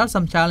coin, there are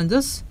some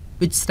challenges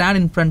which stand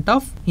in front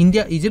of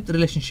India-Egypt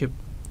relationship.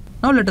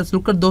 Now let us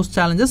look at those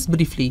challenges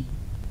briefly.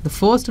 The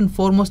first and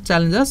foremost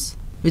challenges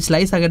which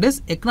lies ahead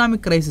is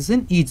economic crisis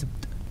in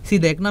Egypt. See,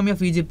 the economy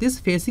of Egypt is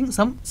facing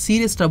some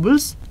serious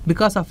troubles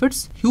because of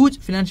its huge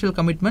financial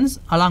commitments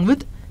along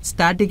with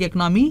static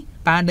economy,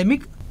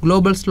 pandemic,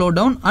 global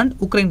slowdown and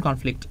Ukraine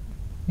conflict.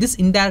 This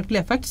indirectly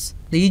affects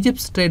the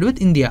Egypt's trade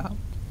with India.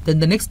 Then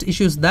the next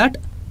issue is that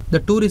the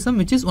tourism,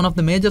 which is one of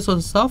the major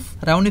sources of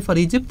revenue for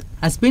Egypt,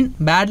 has been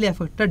badly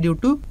affected due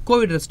to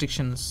COVID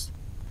restrictions.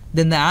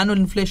 Then the annual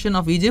inflation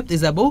of Egypt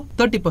is above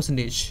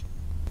 30%.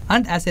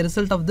 And as a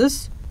result of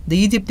this,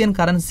 the Egyptian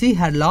currency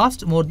had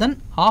lost more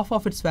than half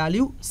of its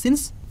value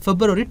since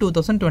February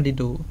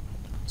 2022.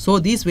 So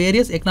these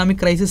various economic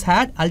crises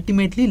had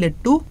ultimately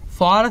led to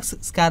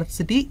forex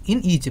scarcity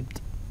in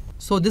Egypt.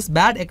 So this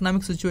bad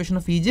economic situation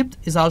of Egypt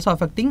is also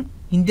affecting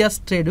India's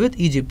trade with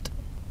Egypt.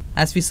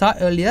 As we saw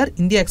earlier,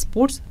 India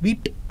exports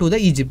wheat to the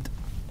Egypt.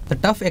 The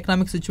tough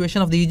economic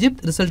situation of the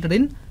Egypt resulted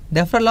in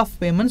deferral of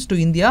payments to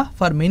India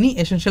for many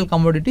essential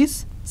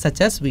commodities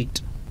such as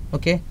wheat.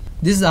 Okay,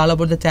 this is all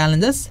about the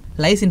challenges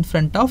lies in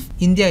front of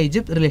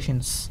India-Egypt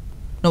relations.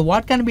 Now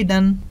what can be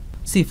done?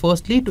 See,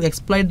 firstly, to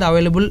exploit the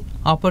available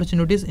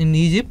opportunities in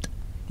Egypt,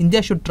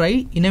 India should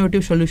try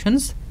innovative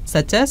solutions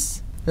such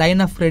as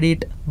line of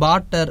credit,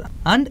 barter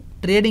and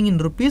trading in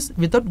rupees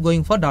without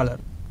going for dollar.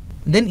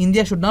 Then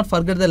India should not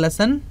forget the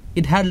lesson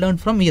it had learned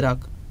from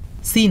Iraq.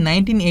 See, in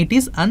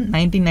 1980s and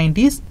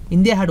 1990s,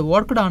 India had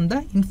worked on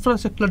the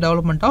infrastructure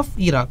development of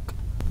Iraq,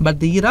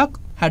 but the Iraq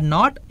had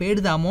not paid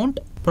the amount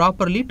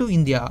properly to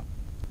India.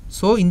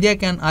 So India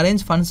can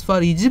arrange funds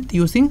for Egypt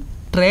using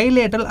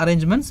trilateral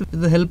arrangements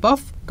with the help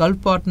of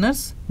Gulf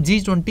partners,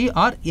 G20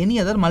 or any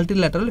other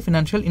multilateral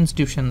financial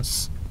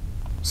institutions.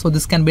 So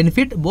this can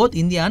benefit both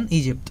India and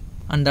Egypt.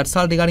 And that's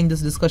all regarding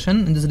this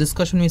discussion. In this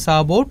discussion we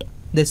saw about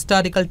the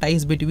historical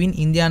ties between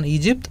India and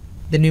Egypt.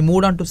 Then we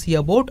moved on to see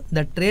about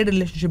the trade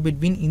relationship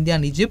between India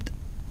and Egypt.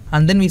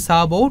 And then we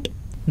saw about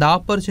the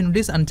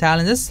opportunities and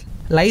challenges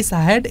lies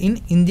ahead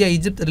in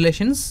India-Egypt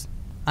relations.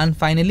 And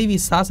finally we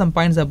saw some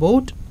points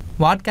about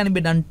what can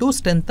be done to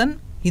strengthen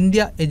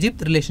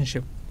India-Egypt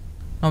relationship.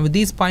 Now with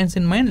these points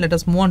in mind, let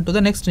us move on to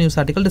the next news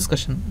article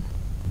discussion.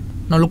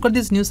 Now look at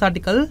this news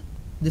article.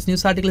 This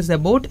news article is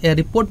about a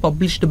report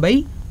published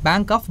by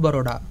Bank of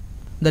Baroda.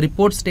 The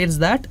report states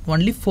that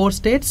only 4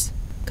 states,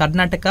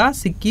 Karnataka,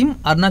 Sikkim,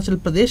 Arunachal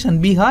Pradesh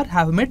and Bihar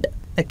have met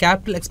the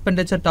capital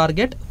expenditure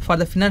target for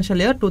the financial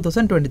year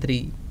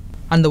 2023.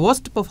 And the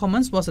worst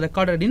performance was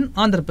recorded in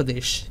Andhra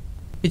Pradesh,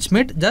 which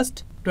met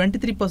just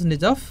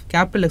 23% of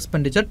capital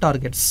expenditure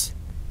targets.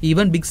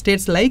 Even big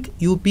states like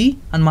UP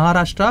and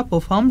Maharashtra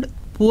performed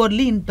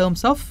poorly in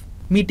terms of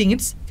meeting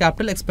its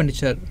capital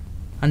expenditure.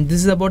 And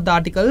this is about the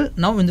article.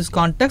 Now in this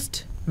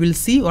context, we'll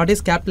see what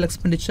is capital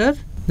expenditure,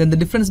 then the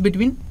difference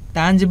between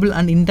tangible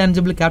and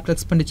intangible capital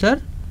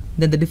expenditure,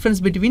 then the difference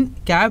between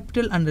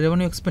capital and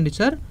revenue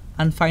expenditure,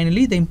 and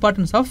finally the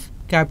importance of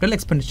capital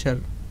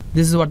expenditure.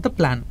 This is what the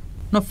plan.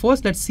 Now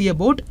first let's see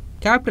about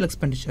capital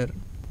expenditure.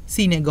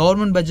 See, in a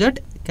government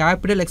budget,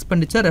 capital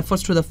expenditure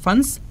refers to the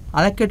funds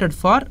allocated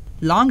for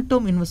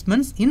long-term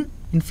investments in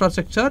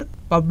infrastructure,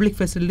 public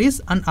facilities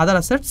and other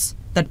assets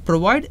that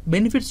provide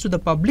benefits to the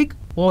public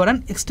over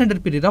an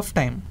extended period of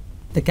time.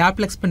 The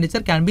capital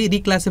expenditure can be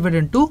reclassified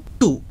into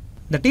 2,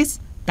 that is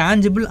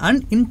tangible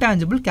and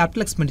intangible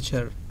capital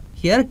expenditure.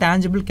 Here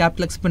tangible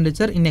capital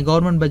expenditure in a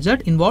government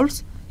budget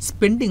involves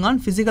spending on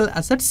physical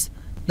assets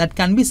that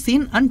can be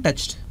seen and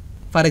touched.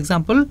 For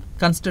example,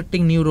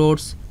 constructing new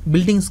roads,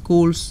 building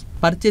schools,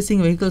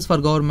 purchasing vehicles for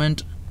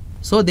government.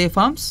 So they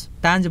forms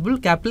tangible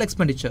capital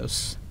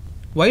expenditures.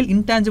 While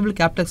intangible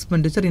capital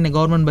expenditure in a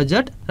government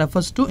budget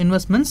refers to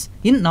investments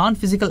in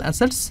non-physical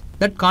assets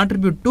that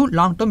contribute to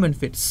long-term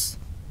benefits.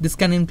 This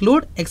can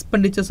include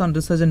expenditures on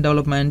research and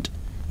development,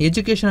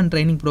 education and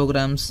training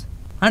programs,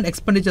 and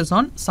expenditures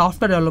on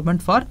software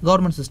development for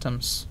government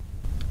systems.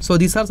 So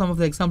these are some of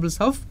the examples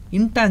of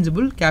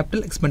intangible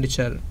capital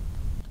expenditure.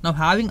 Now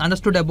having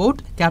understood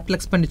about capital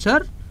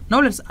expenditure, now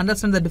let's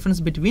understand the difference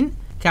between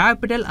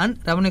capital and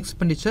revenue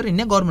expenditure in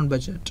a government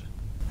budget.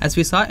 As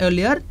we saw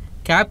earlier,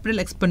 capital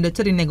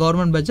expenditure in a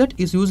government budget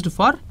is used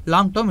for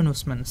long-term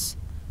investments,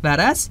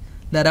 whereas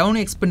the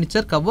revenue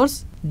expenditure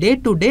covers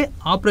day-to-day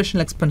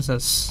operational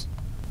expenses.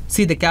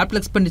 See, the capital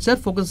expenditure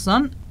focuses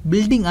on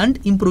building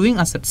and improving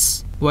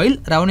assets, while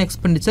revenue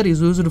expenditure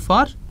is used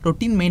for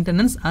routine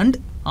maintenance and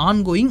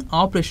ongoing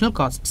operational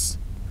costs.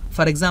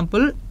 For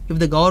example, if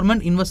the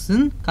government invests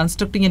in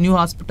constructing a new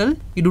hospital,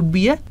 it would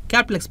be a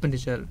capital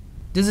expenditure.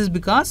 This is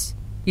because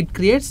it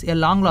creates a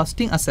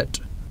long-lasting asset.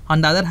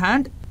 On the other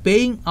hand,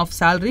 paying of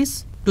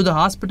salaries to the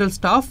hospital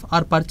staff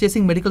or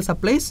purchasing medical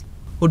supplies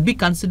would be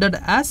considered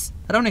as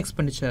revenue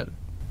expenditure.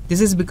 This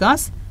is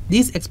because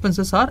these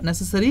expenses are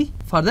necessary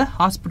for the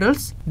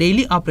hospital's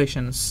daily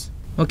operations.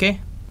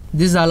 Okay,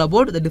 this is all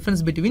about the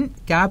difference between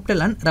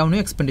capital and revenue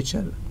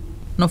expenditure.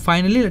 Now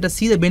finally, let us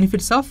see the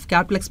benefits of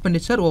capital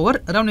expenditure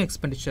over revenue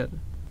expenditure.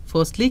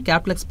 Firstly,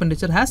 capital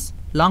expenditure has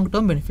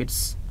long-term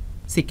benefits.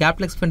 See,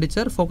 capital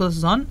expenditure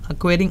focuses on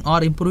acquiring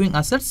or improving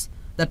assets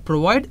that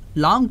provide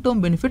long-term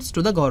benefits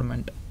to the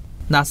government.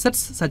 The assets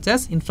such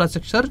as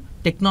infrastructure,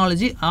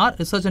 technology or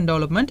research and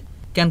development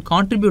can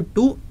contribute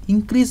to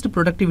increased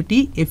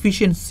productivity,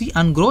 efficiency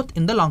and growth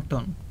in the long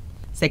term.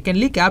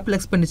 Secondly, capital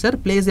expenditure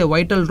plays a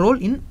vital role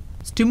in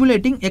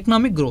stimulating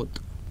economic growth.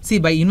 See,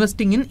 by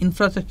investing in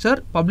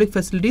infrastructure, public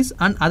facilities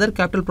and other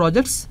capital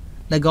projects,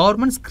 the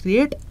governments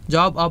create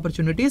job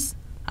opportunities,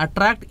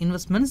 attract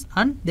investments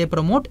and they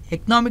promote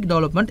economic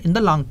development in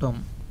the long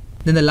term.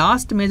 Then the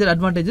last major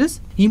advantage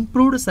is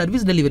improved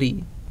service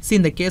delivery. See,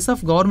 in the case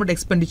of government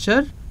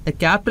expenditure, the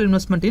capital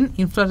investment in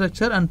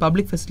infrastructure and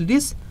public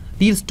facilities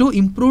leads to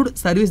improved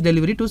service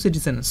delivery to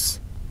citizens.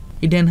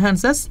 It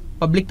enhances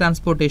public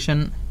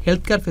transportation,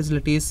 healthcare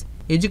facilities,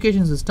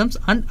 education systems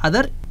and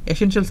other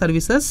essential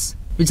services,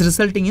 which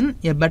resulting in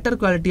a better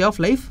quality of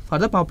life for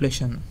the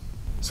population.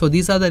 So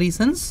these are the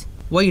reasons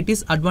why it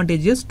is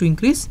advantageous to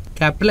increase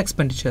capital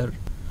expenditure.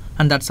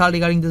 And that's all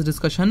regarding this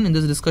discussion. In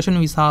this discussion,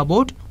 we saw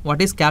about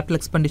what is capital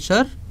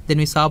expenditure. Then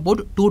we saw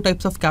about two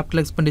types of capital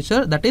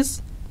expenditure, that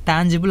is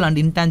tangible and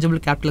intangible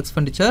capital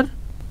expenditure.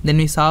 Then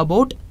we saw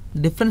about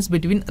the difference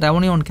between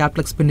revenue and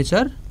capital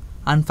expenditure.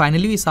 And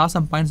finally, we saw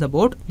some points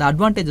about the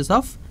advantages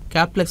of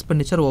capital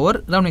expenditure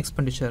over revenue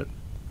expenditure.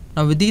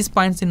 Now with these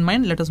points in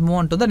mind, let us move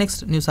on to the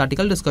next news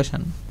article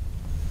discussion.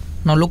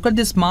 Now look at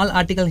this small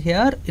article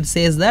here. It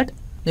says that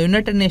the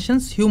United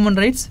Nations Human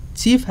Rights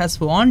Chief has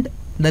warned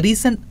the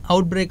recent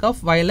outbreak of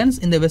violence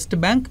in the West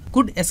Bank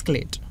could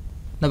escalate.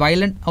 The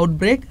violent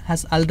outbreak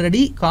has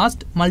already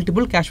caused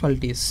multiple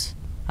casualties.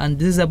 And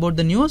this is about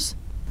the news.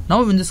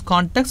 Now in this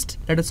context,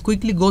 let us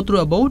quickly go through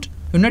about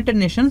United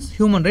Nations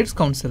Human Rights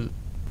Council.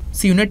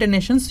 See, United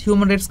Nations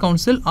Human Rights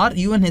Council or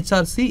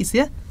UNHRC is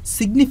a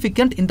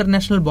significant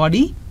international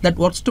body that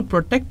works to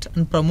protect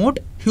and promote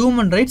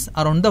human rights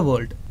around the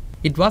world.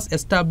 It was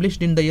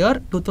established in the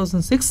year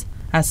 2006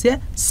 as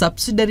a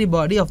subsidiary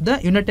body of the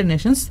United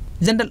Nations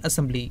General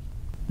Assembly.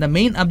 The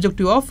main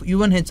objective of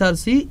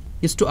UNHRC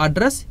is to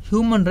address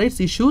human rights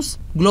issues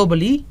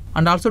globally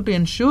and also to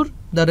ensure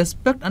the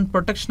respect and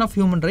protection of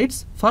human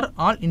rights for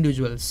all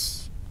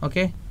individuals.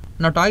 Okay.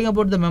 Now talking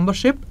about the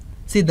membership,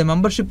 see, the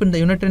membership in the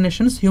United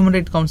Nations Human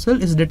Rights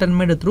Council is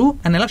determined through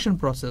an election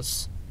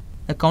process.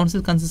 The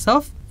council consists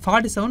of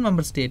 47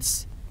 member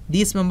states.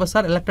 These members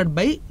are elected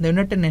by the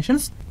United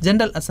Nations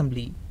General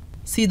Assembly.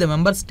 See, the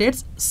member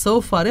states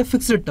serve for a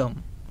fixed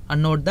term.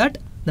 And note that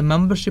the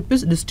membership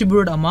is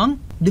distributed among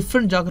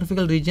different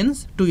geographical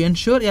regions to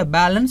ensure a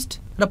balanced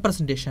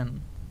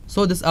representation.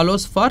 So this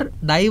allows for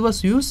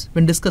diverse views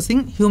when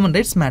discussing human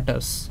rights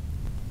matters.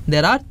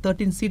 There are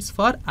 13 seats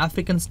for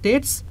African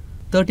states,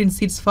 13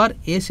 seats for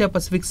Asia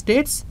Pacific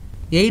states,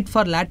 8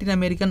 for Latin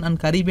American and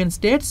Caribbean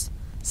states,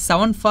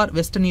 7 for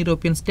Western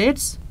European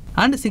states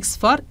and 6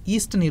 for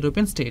Eastern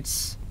European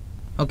states.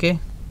 Okay.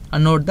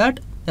 And note that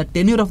the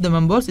tenure of the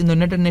members in the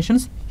United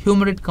Nations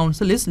Human Rights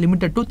Council is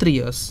limited to 3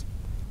 years.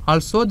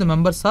 Also, the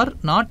members are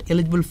not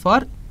eligible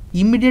for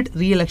immediate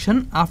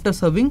re-election after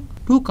serving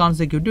 2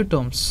 consecutive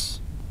terms.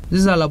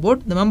 This is all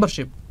about the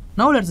membership.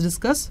 Now let's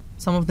discuss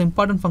some of the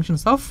important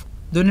functions of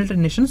the United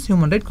Nations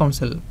Human Rights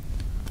Council.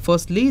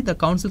 Firstly, the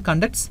council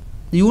conducts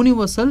the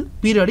Universal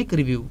Periodic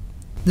Review.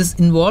 This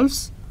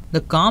involves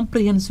the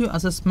comprehensive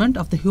assessment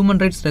of the human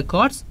rights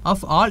records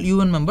of all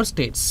UN member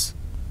states.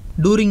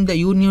 During the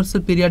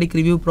Universal Periodic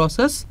Review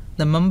process,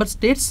 the member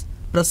states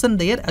present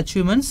their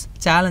achievements,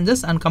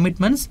 challenges and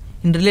commitments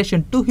in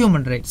relation to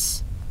human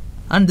rights.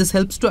 And this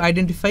helps to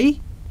identify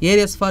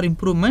areas for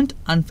improvement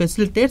and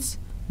facilitates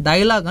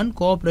dialogue and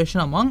cooperation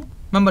among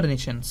member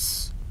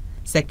nations.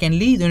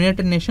 Secondly, the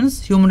United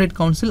Nations Human Rights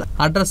Council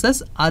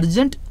addresses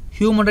urgent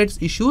human rights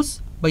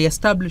issues by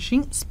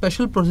establishing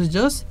special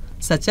procedures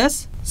such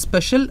as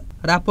special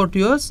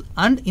rapporteurs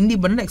and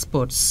independent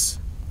experts.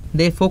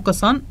 They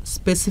focus on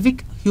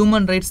specific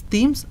human rights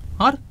themes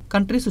or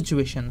country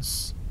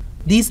situations.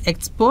 These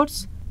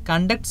experts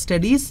conduct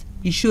studies,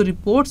 issue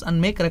reports and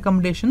make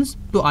recommendations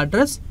to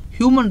address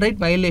human rights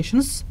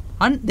violations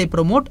and they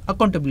promote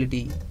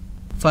accountability.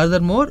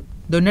 Furthermore,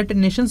 the United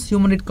Nations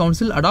Human Rights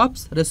Council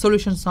adopts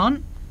resolutions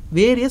on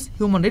various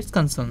human rights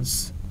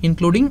concerns,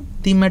 including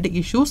thematic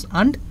issues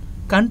and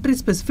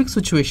country-specific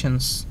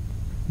situations.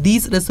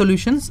 These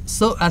resolutions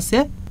serve as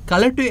a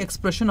collective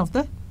expression of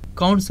the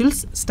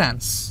Council's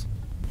stance.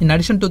 In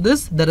addition to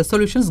this, the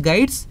resolutions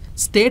guides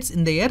states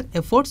in their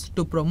efforts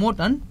to promote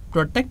and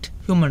protect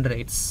human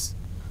rights.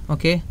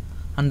 Okay,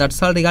 and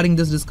that's all regarding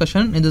this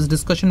discussion. In this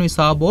discussion, we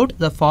saw about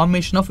the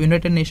formation of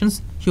United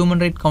Nations Human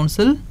Rights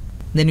Council.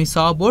 Then we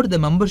saw about the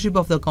membership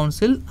of the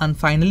Council, and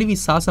finally we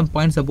saw some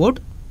points about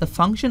the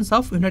functions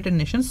of United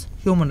Nations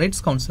Human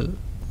Rights Council.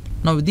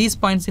 Now with these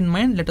points in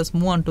mind, let us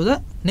move on to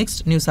the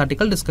next news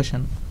article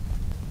discussion.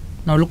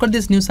 Now look at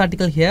this news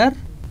article here.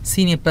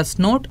 See, in a press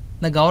note,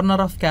 the Governor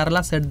of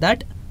Kerala said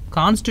that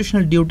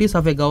constitutional duties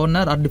of a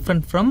governor are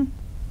different from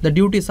the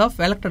duties of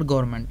elected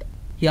government.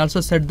 He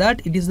also said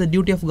that it is the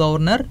duty of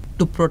governor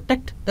to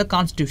protect the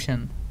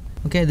constitution.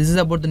 Okay, this is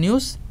about the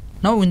news.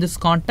 Now in this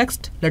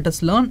context, let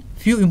us learn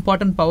few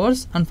important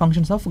powers and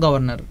functions of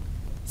governor.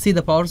 See,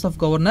 the powers of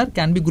governor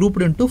can be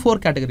grouped into 4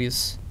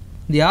 categories.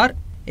 They are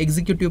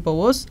executive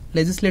powers,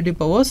 legislative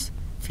powers,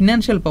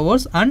 financial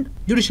powers and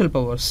judicial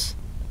powers.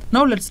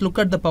 Now let's look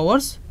at the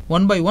powers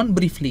one by one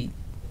briefly.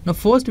 Now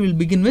first we will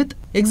begin with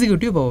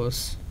executive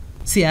powers.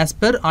 See, as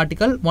per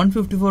Article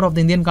 154 of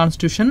the Indian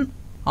Constitution,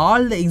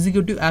 all the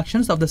executive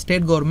actions of the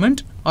state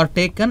government are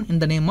taken in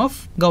the name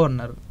of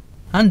governor.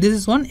 And this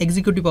is one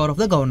executive power of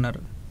the governor.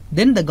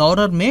 Then the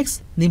governor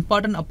makes the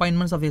important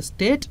appointments of a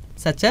state,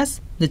 such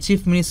as the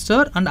chief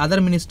minister and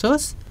other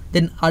ministers,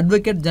 then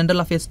advocate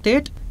general of a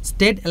state,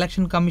 state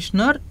election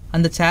commissioner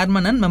and the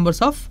chairman and members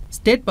of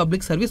state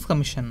public service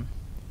commission.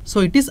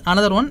 So it is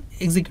another one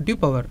executive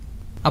power.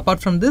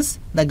 Apart from this,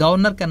 the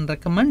governor can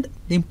recommend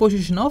the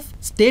imposition of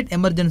state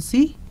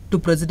emergency to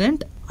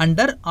president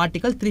under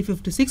Article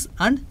 356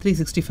 and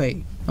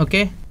 365.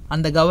 Okay,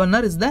 and the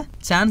governor is the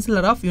chancellor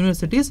of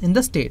universities in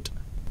the state,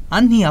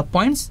 and he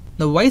appoints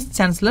the vice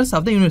chancellors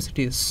of the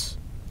universities.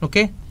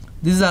 Okay,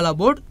 this is all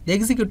about the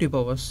executive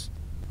powers.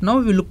 Now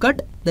we look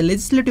at the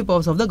legislative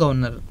powers of the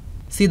governor.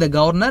 See, the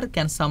governor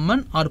can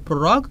summon or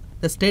prorogue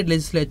the state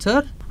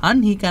legislature,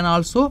 and he can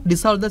also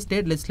dissolve the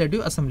state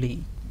legislative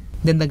assembly.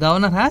 Then the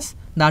governor has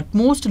the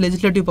utmost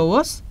legislative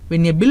powers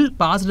when a bill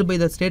passed by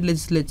the state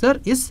legislature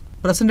is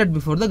presented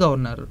before the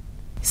governor.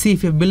 See,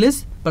 if a bill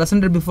is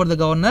presented before the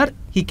governor,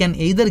 he can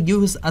either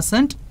give his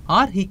assent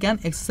or he can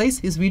exercise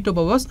his veto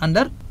powers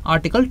under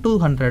Article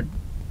 200.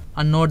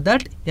 And note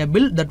that a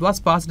bill that was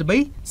passed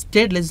by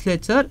state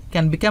legislature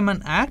can become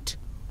an act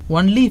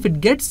only if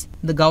it gets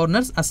the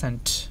governor's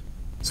assent.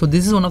 So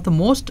this is one of the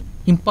most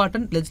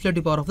important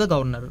legislative power of the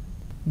governor.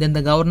 Then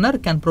the governor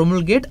can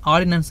promulgate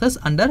ordinances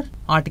under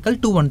Article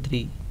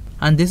 213.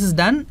 And this is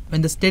done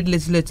when the state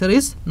legislature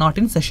is not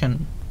in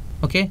session.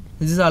 Okay,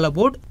 this is all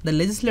about the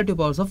legislative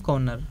powers of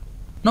governor.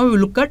 Now we will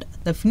look at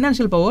the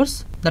financial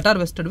powers that are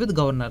vested with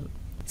governor.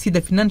 See,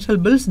 the financial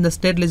bills in the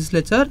state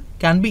legislature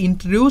can be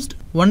introduced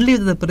only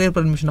with the prior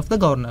permission of the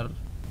governor.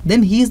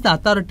 Then he is the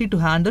authority to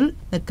handle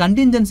the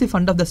contingency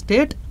fund of the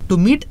state to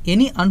meet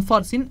any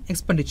unforeseen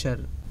expenditure.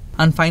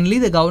 And finally,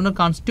 the governor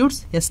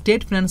constitutes a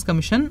state finance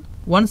commission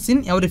once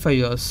in every 5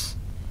 years.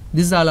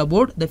 This is all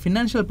about the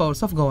financial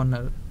powers of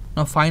governor.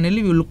 Now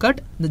finally, we will look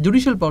at the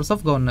judicial powers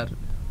of governor.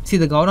 See,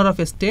 the governor of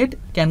a state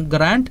can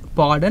grant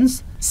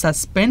pardons,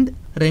 suspend,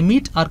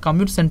 remit or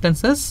commute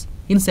sentences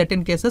in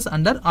certain cases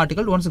under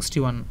Article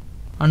 161.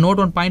 And note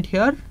one point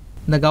here,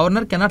 the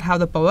governor cannot have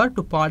the power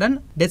to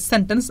pardon death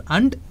sentence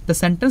and the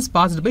sentence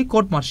passed by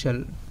court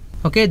martial.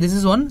 Okay, this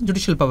is one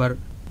judicial power.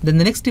 Then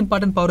the next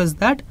important power is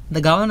that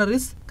the governor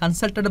is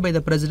consulted by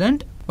the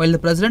president while the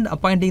president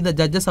appointing the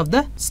judges of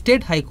the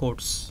state high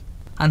courts.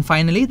 And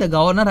finally, the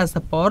governor has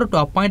the power to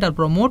appoint or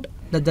promote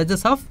the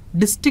judges of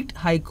district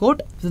high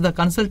court with the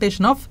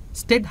consultation of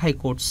state high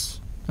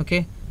courts.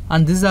 Okay,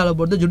 and this is all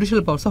about the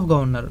judicial powers of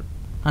governor.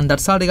 And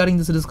that's all regarding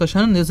this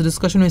discussion. This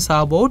discussion we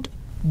saw about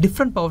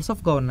different powers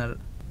of governor,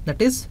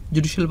 that is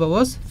judicial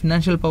powers,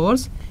 financial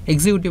powers,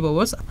 executive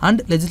powers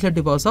and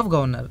legislative powers of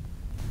governor.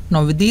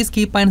 Now with these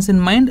key points in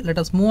mind, let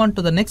us move on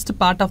to the next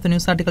part of the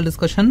news article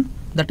discussion,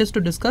 that is to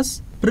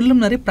discuss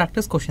preliminary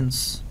practice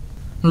questions.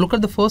 Now look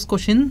at the first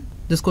question.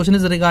 This question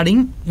is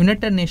regarding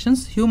United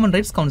Nations Human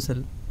Rights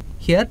Council.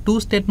 Here two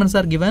statements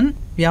are given.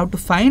 We have to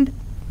find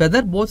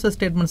whether both the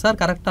statements are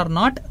correct or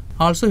not.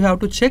 Also we have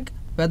to check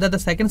whether the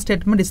second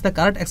statement is the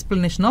correct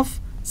explanation of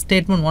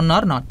statement 1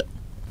 or not.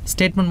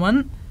 Statement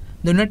 1,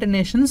 the United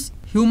Nations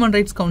Human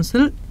Rights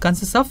Council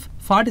consists of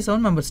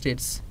 47 member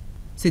states.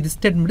 See, this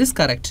statement is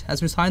correct.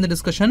 As we saw in the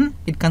discussion,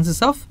 it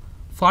consists of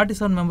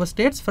 47 member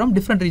states from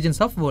different regions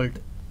of world.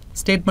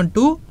 Statement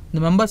 2, the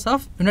members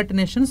of United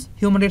Nations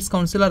Human Rights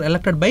Council are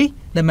elected by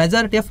the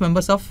majority of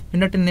members of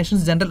United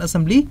Nations General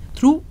Assembly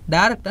through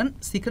direct and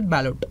secret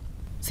ballot.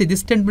 See,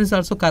 this statement is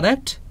also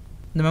correct.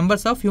 The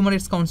members of Human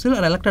Rights Council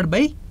are elected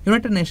by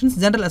United Nations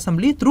General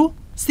Assembly through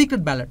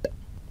secret ballot.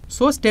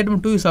 So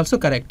statement 2 is also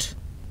correct.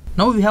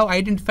 Now we have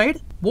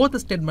identified both the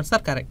statements are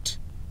correct.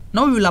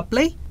 Now we will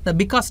apply the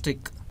because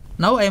trick.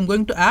 Now I am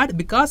going to add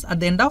because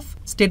at the end of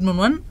statement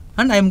 1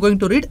 and I am going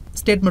to read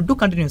statement 2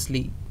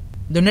 continuously.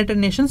 The United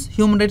Nations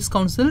Human Rights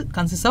Council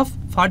consists of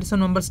 47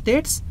 member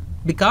states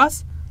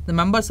because the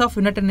members of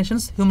United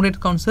Nations Human Rights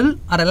Council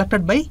are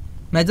elected by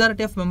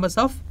majority of members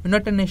of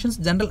United Nations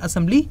General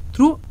Assembly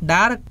through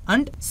direct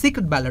and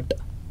secret ballot.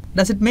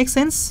 Does it make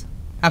sense?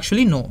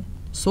 Actually no.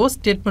 So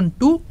statement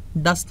 2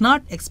 does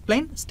not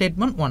explain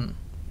statement 1.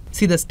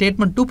 See, the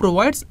statement 2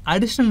 provides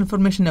additional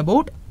information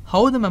about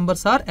how the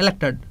members are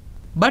elected,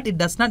 but it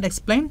does not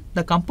explain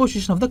the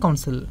composition of the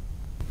council.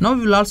 Now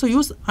we will also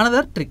use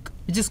another trick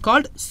which is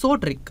called so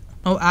trick.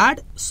 Now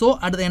add so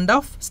at the end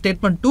of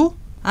statement 2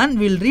 and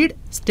we will read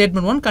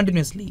statement 1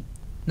 continuously.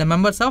 The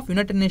members of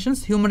United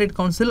Nations Human Rights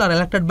Council are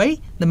elected by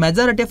the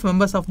majority of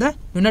members of the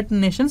United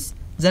Nations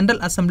General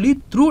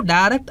Assembly through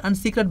direct and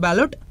secret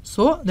ballot.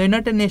 So the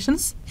United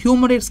Nations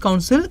Human Rights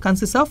Council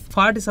consists of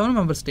 47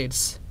 member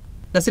states.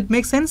 Does it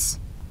make sense?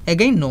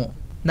 Again no.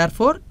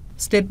 Therefore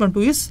statement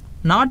 2 is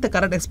not the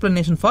correct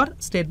explanation for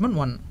statement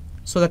 1.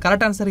 So the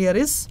correct answer here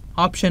is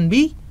option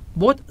B.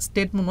 Both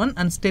statement 1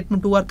 and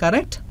statement 2 are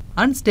correct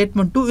and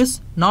statement 2 is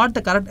not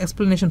the correct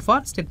explanation for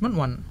statement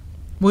 1.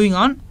 Moving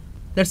on,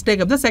 let's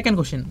take up the second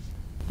question.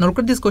 Now look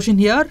at this question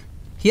here.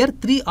 Here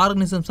 3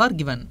 organisms are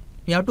given.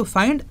 We have to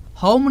find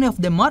how many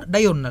of them are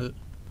diurnal.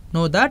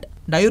 Know that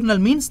diurnal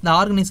means the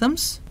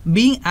organisms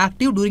being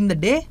active during the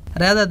day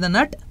rather than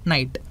at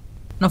night.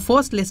 Now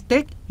first let's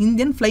take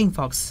Indian flying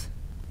fox.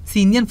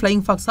 See, Indian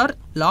flying fox are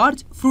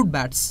large fruit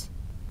bats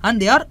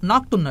and they are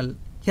nocturnal.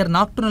 Here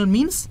nocturnal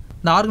means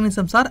the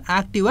organisms are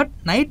active at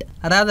night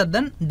rather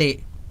than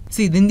day.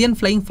 See, the Indian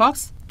flying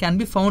fox can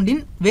be found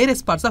in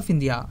various parts of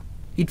India.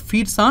 It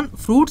feeds on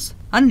fruits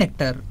and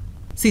nectar.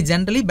 See,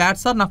 generally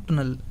bats are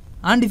nocturnal.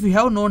 And if you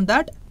have known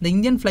that the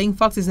Indian flying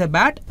fox is a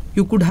bat,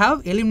 you could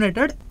have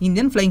eliminated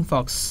Indian flying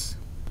fox.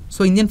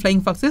 So Indian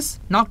flying fox is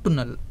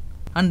nocturnal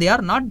and they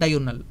are not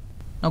diurnal.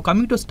 Now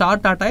coming to star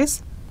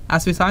tortoise,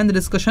 as we saw in the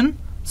discussion,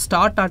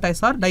 star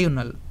tortoise are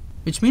diurnal,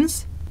 which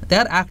means they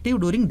are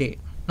active during day.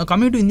 Now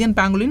coming to Indian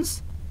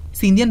pangolins,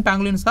 see, Indian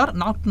pangolins are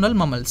nocturnal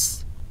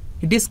mammals.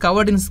 It is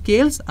covered in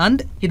scales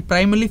and it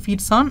primarily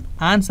feeds on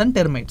ants and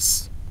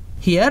termites.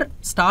 Here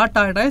star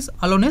tortoise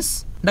alone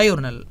is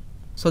diurnal.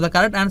 So the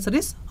correct answer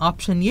is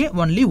option A,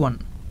 only 1.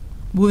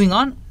 Moving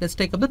on, let's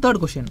take up the third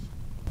question.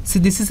 See,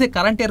 this is a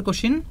current year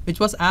question which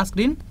was asked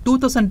in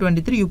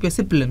 2023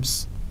 UPSC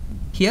Prelims.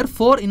 Here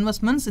 4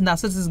 investments in the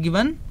assets is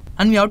given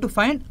and we have to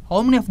find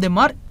how many of them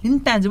are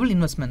intangible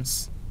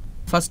investments.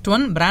 First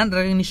one, brand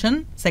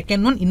recognition.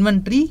 Second one,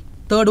 inventory.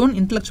 Third one,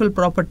 intellectual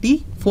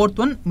property. Fourth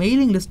one,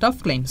 mailing list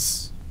of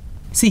clients.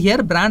 See,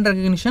 here brand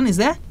recognition is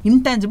a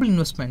intangible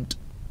investment.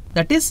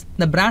 That is,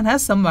 the brand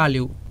has some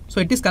value. So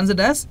it is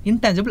considered as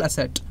intangible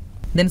asset.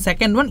 Then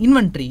second one,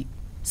 inventory.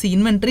 See,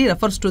 inventory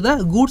refers to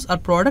the goods or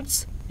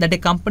products that a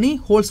company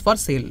holds for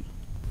sale.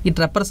 It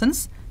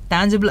represents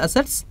tangible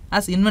assets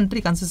as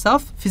inventory consists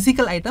of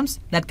physical items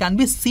that can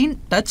be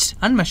seen, touched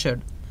and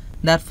measured.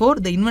 Therefore,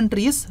 the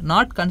inventory is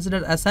not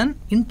considered as an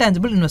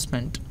intangible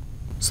investment.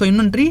 So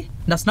inventory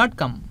does not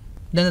come.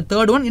 Then the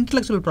third one,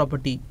 intellectual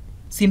property.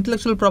 See,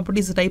 intellectual property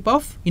is a type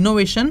of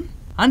innovation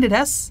and it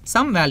has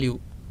some value.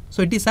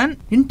 So it is an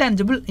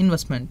intangible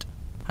investment.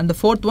 And the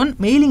fourth one,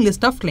 mailing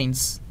list of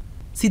clients.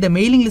 See, the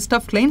mailing list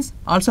of clients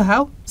also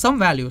have some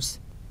values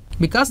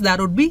because there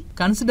would be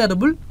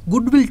considerable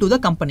goodwill to the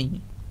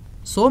company.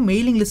 So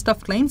mailing list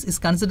of clients is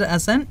considered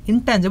as an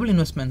intangible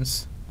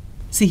investments.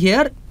 See,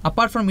 here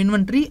apart from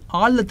inventory,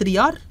 all the 3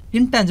 are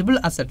intangible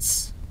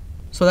assets.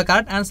 So the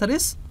correct answer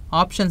is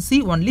option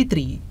C, only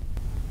 3.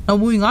 Now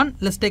moving on,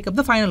 let's take up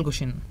the final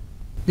question.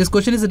 This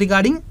question is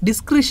regarding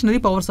discretionary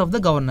powers of the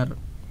governor.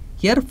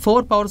 Here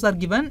 4 powers are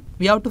given.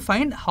 We have to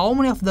find how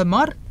many of them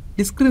are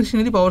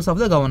discretionary powers of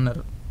the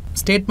governor.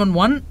 Statement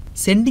 1,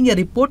 sending a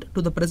report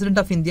to the President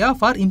of India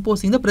for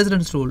imposing the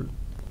President's rule.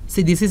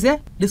 See, this is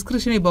a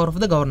discretionary power of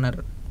the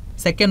governor.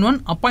 Second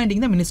one, appointing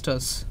the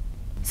ministers.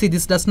 See,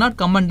 this does not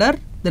come under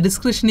the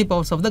discretionary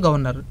powers of the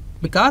governor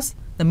because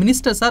the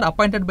ministers are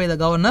appointed by the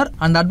governor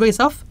on the advice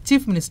of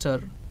Chief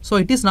Minister. So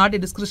it is not a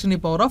discretionary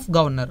power of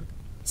governor.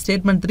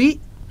 Statement 3,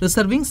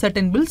 reserving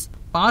certain bills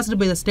passed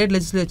by the state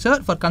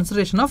legislature for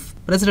consideration of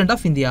President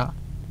of India.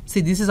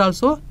 See, this is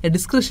also a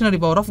discretionary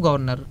power of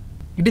governor.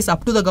 It is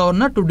up to the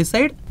governor to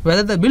decide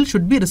whether the bill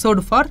should be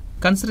reserved for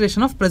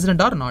consideration of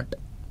President or not.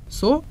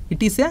 So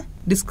it is a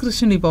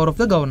discretionary power of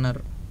the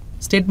governor.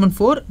 Statement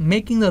 4,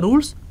 making the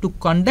rules to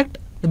conduct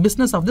the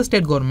business of the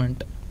state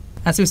government.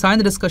 As we saw in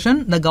the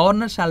discussion, the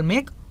governor shall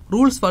make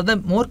rules for the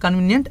more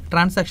convenient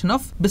transaction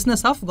of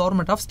business of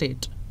government of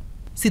state.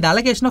 See, the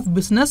allocation of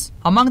business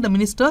among the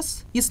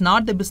ministers is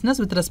not the business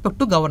with respect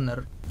to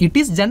governor. It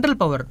is general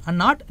power and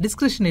not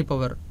discretionary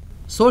power.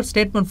 So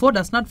statement 4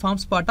 does not form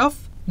part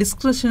of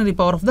discretionary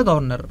power of the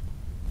governor.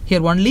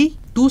 Here only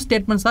 2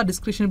 statements are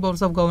discretionary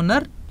powers of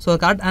governor. So the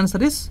correct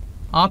answer is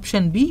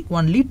option B,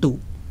 only 2.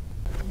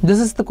 This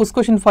is the quiz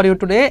question for you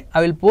today.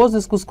 I will post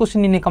this quiz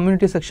question in a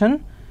community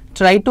section.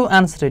 Try to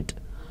answer it.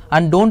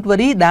 And don't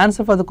worry, the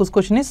answer for the quiz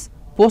question is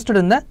posted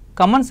in the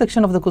comment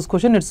section of the quiz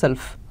question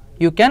itself.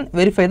 You can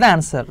verify the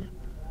answer.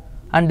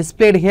 And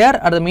displayed here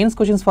are the mains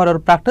questions for our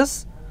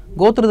practice.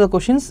 Go through the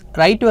questions,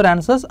 write your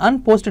answers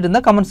and post it in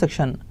the comment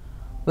section.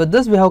 With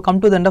this, we have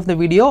come to the end of the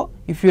video.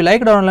 If you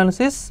liked our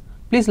analysis,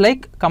 please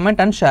like, comment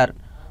and share.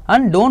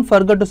 And don't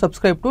forget to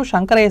subscribe to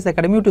Shankar IAS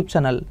Academy YouTube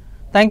channel.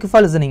 Thank you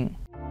for listening.